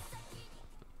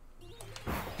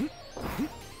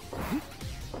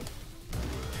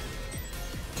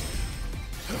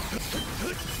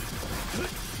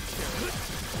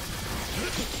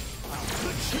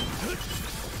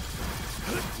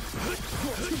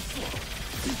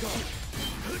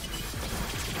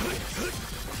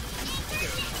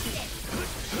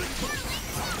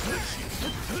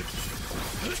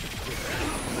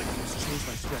 Change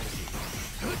my strategy.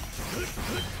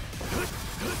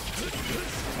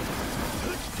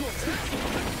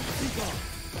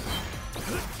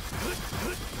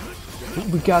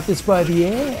 We got this by the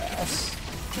ass.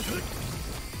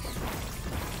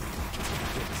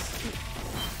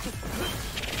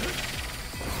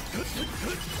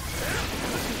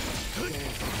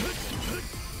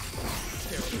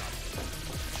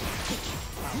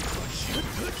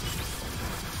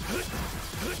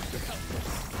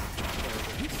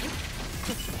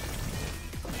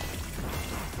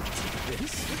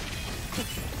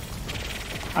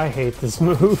 I hate this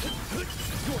move.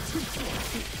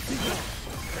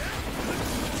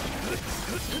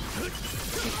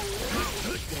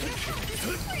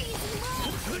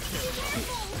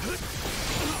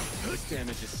 This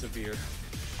damage is severe.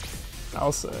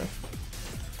 I'll say.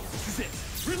 This is it.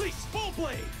 Release full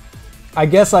blade. I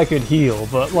guess I could heal,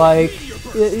 but like,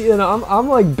 you know, I'm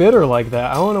like bitter like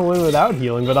that. I want to win without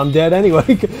healing, but I'm dead anyway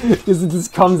because it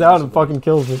just comes out and fucking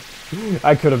kills me.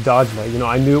 I could have dodged that, you know.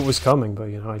 I knew it was coming, but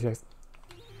you know, I guess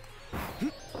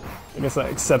I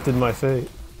accepted my fate.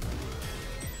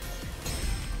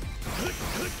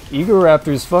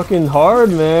 Egoraptor's fucking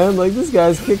hard, man. Like, this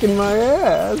guy's kicking my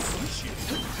ass.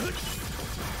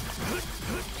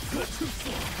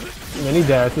 Many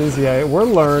dashes, yeah, we're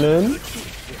learning.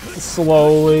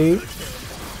 Slowly.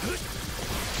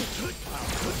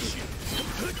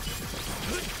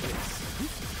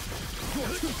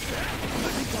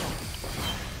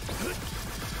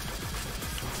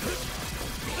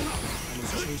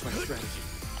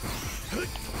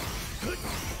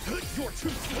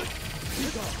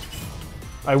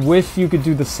 I wish you could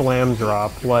do the slam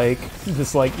drop, like,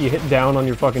 just like you hit down on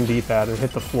your fucking D-pad and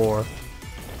hit the floor.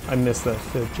 I miss that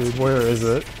shit, dude. Where is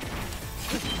it?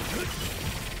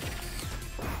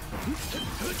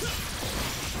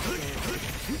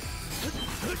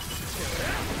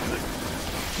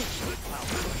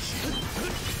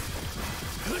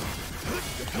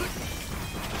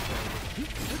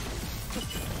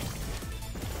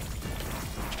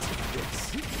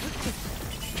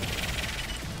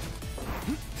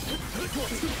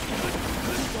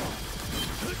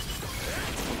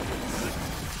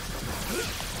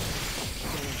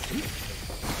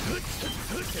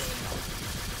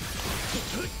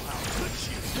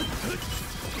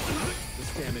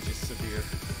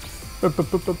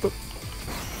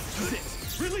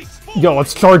 Yo,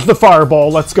 let's charge the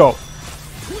fireball. Let's go.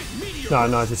 Nah,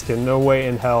 no, just kidding. No way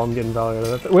in hell I'm getting value out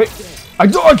of that. Wait, I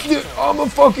dodged it. I'm a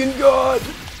fucking god.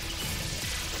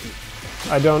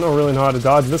 I don't really know how to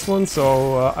dodge this one,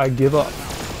 so I give up.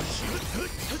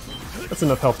 That's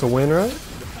enough help to win, right?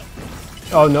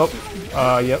 Oh, nope.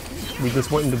 Yep. We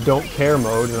just went into don't care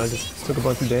mode, and I just took a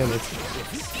bunch of damage.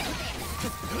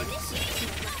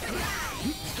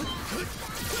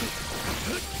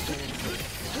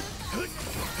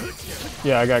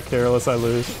 Yeah, I got careless. I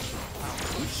lose.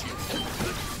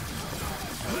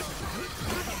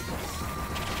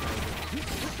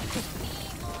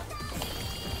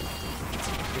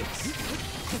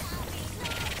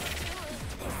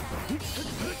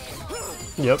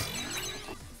 Yep.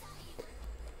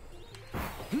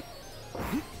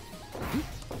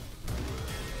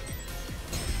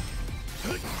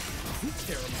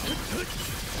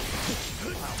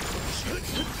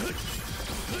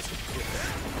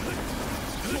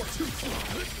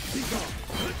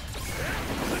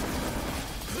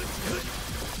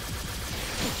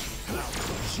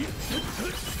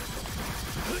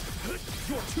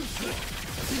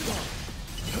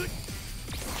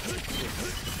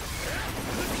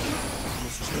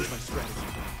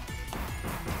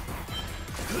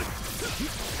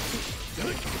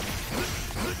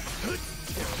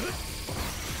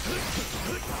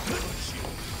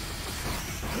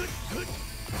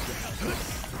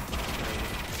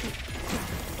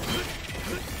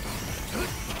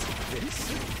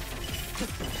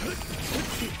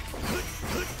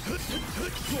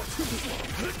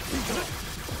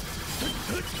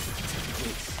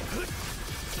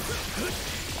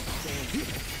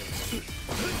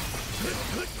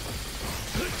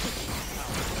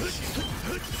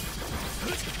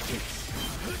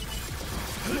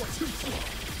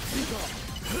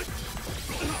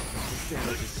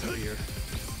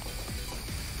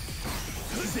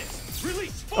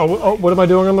 Oh, what am I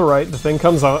doing on the right? The thing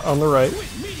comes out on the right.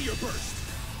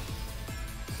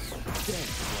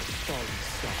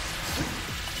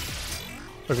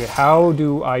 Okay, how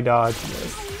do I dodge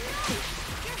this?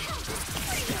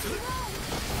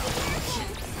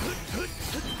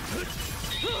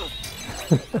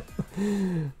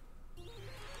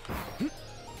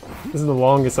 This is the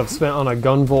longest I've spent on a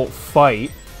gunvolt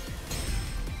fight.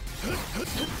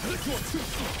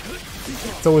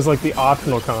 It's always like the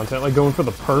optional content, like going for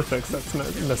the perfects that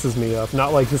messes me up,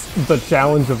 not like just the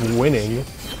challenge of winning.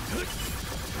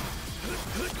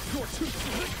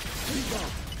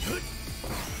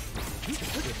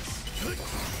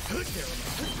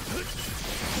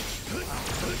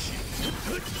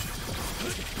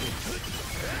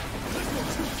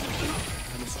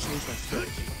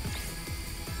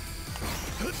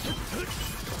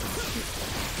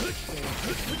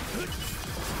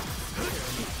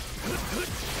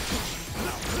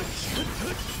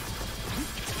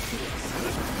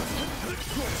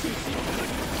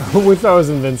 I wish I was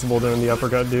invincible during the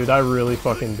uppercut, dude. I really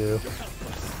fucking do.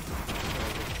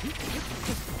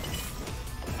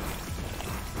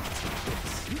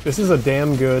 This is a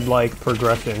damn good, like,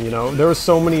 progression, you know? There were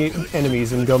so many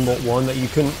enemies in Gunvolt 1 that you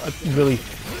couldn't really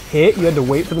hit. You had to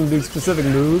wait for them to do specific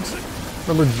moves.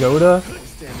 Remember Joda?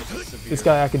 This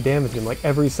guy, I could damage him, like,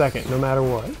 every second, no matter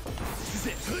what.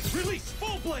 Release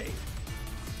full blade.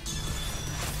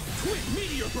 Quick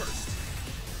meteor burst.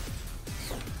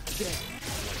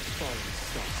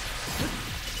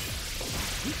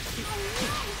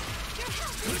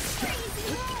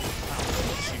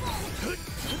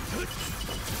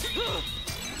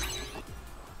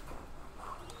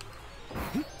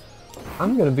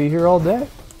 I'm gonna be here all day.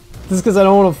 Just because I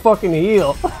don't want to fucking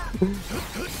heal.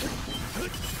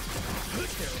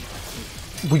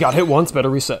 We got hit once, better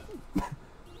reset.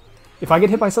 If I get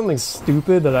hit by something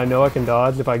stupid that I know I can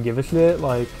dodge if I give a shit,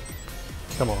 like,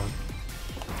 come on.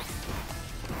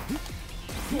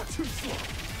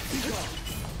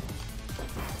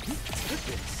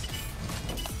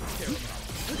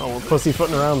 Oh, we're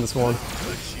pussyfooting around this one.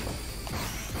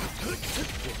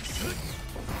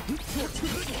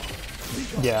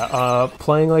 Yeah,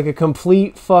 playing like a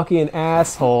complete fucking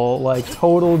asshole, like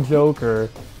total joker.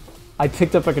 I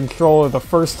picked up a controller the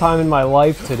first time in my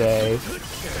life today.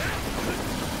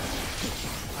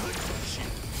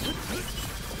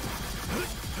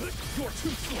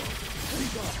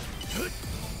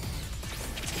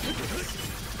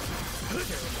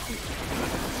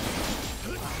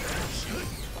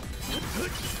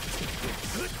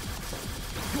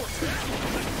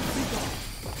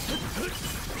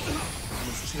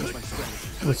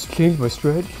 Let's change my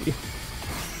strategy.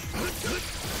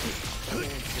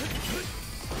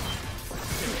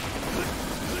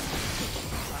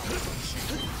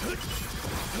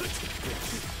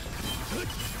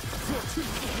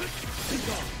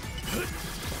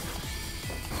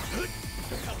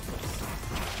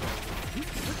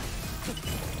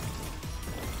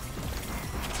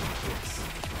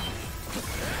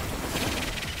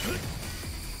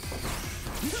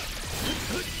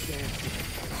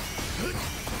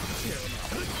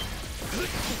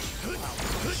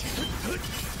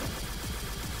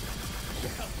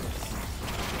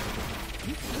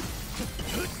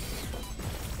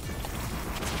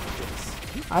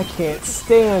 I can't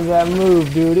stand that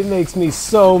move, dude. It makes me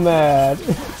so mad.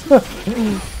 This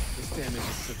damage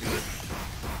is severe.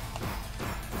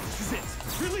 This is it.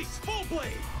 Release full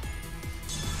blade.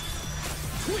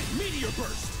 Twin meteor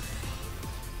burst.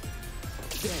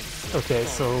 Okay,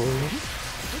 so...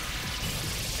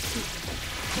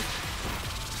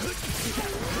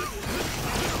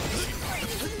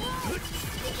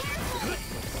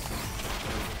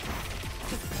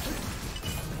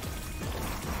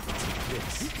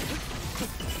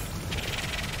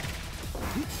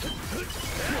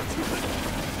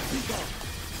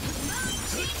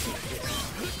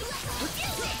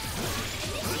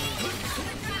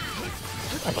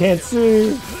 I can't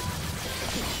see.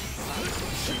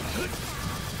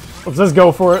 Let's just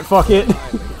go for it. Fuck it. Lola,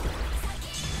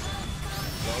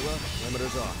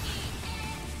 limiters off.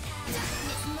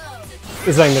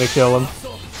 This ain't gonna kill him.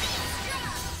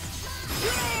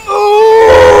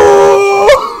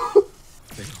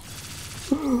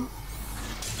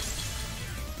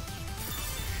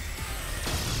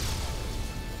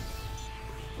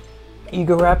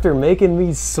 Egoraptor making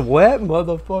me sweat,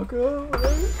 motherfucker.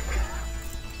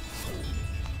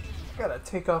 Gotta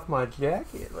take off my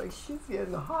jacket. Like, shit's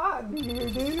getting hot in here,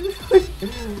 dude.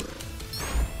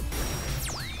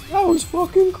 That was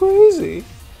fucking crazy.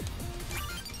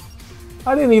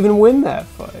 I didn't even win that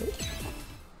fight.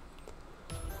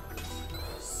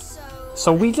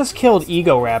 So we just killed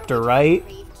Egoraptor, right?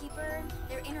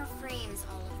 Their inner frames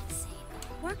all look the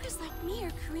same. Workers like me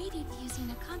are creative using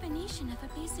a combination of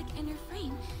a basic inner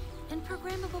frame and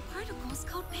programmable particles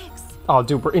called PICs. Oh,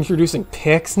 dude, we're introducing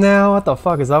picks now? What the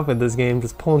fuck is up with this game?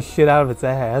 Just pulling shit out of its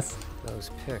ass.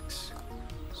 Those picks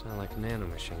sound like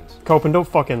nanomachines. Copen, don't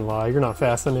fucking lie. You're not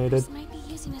fascinated. Workers might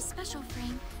be using a special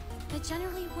frame, but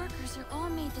generally workers are all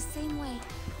made the same way.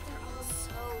 They're all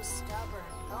so stubborn,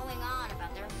 going on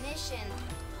about their mission.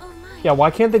 Oh my. Yeah,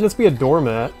 why can't they just be a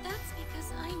doormat? That's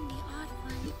because I'm the odd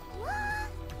one.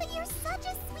 What? But you're such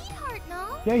a sweetheart,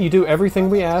 no? Yeah, you do everything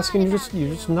we ask and you're just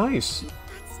nice.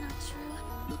 That's not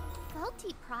true.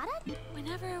 Faulty product?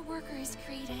 Whenever a worker is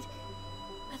created,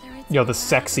 whether it's Yo, the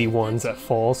sexy ones at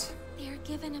Falls. they are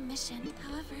given a mission.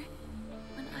 However,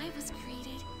 when I was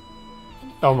created,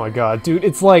 Oh my god, dude,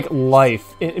 it's like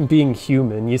life in being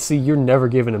human. You see, you're never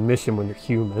given a mission when you're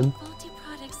human. faulty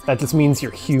products like That just means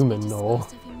you're mine are supposed to be human, Noel.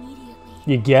 disposed of immediately.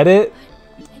 You get it?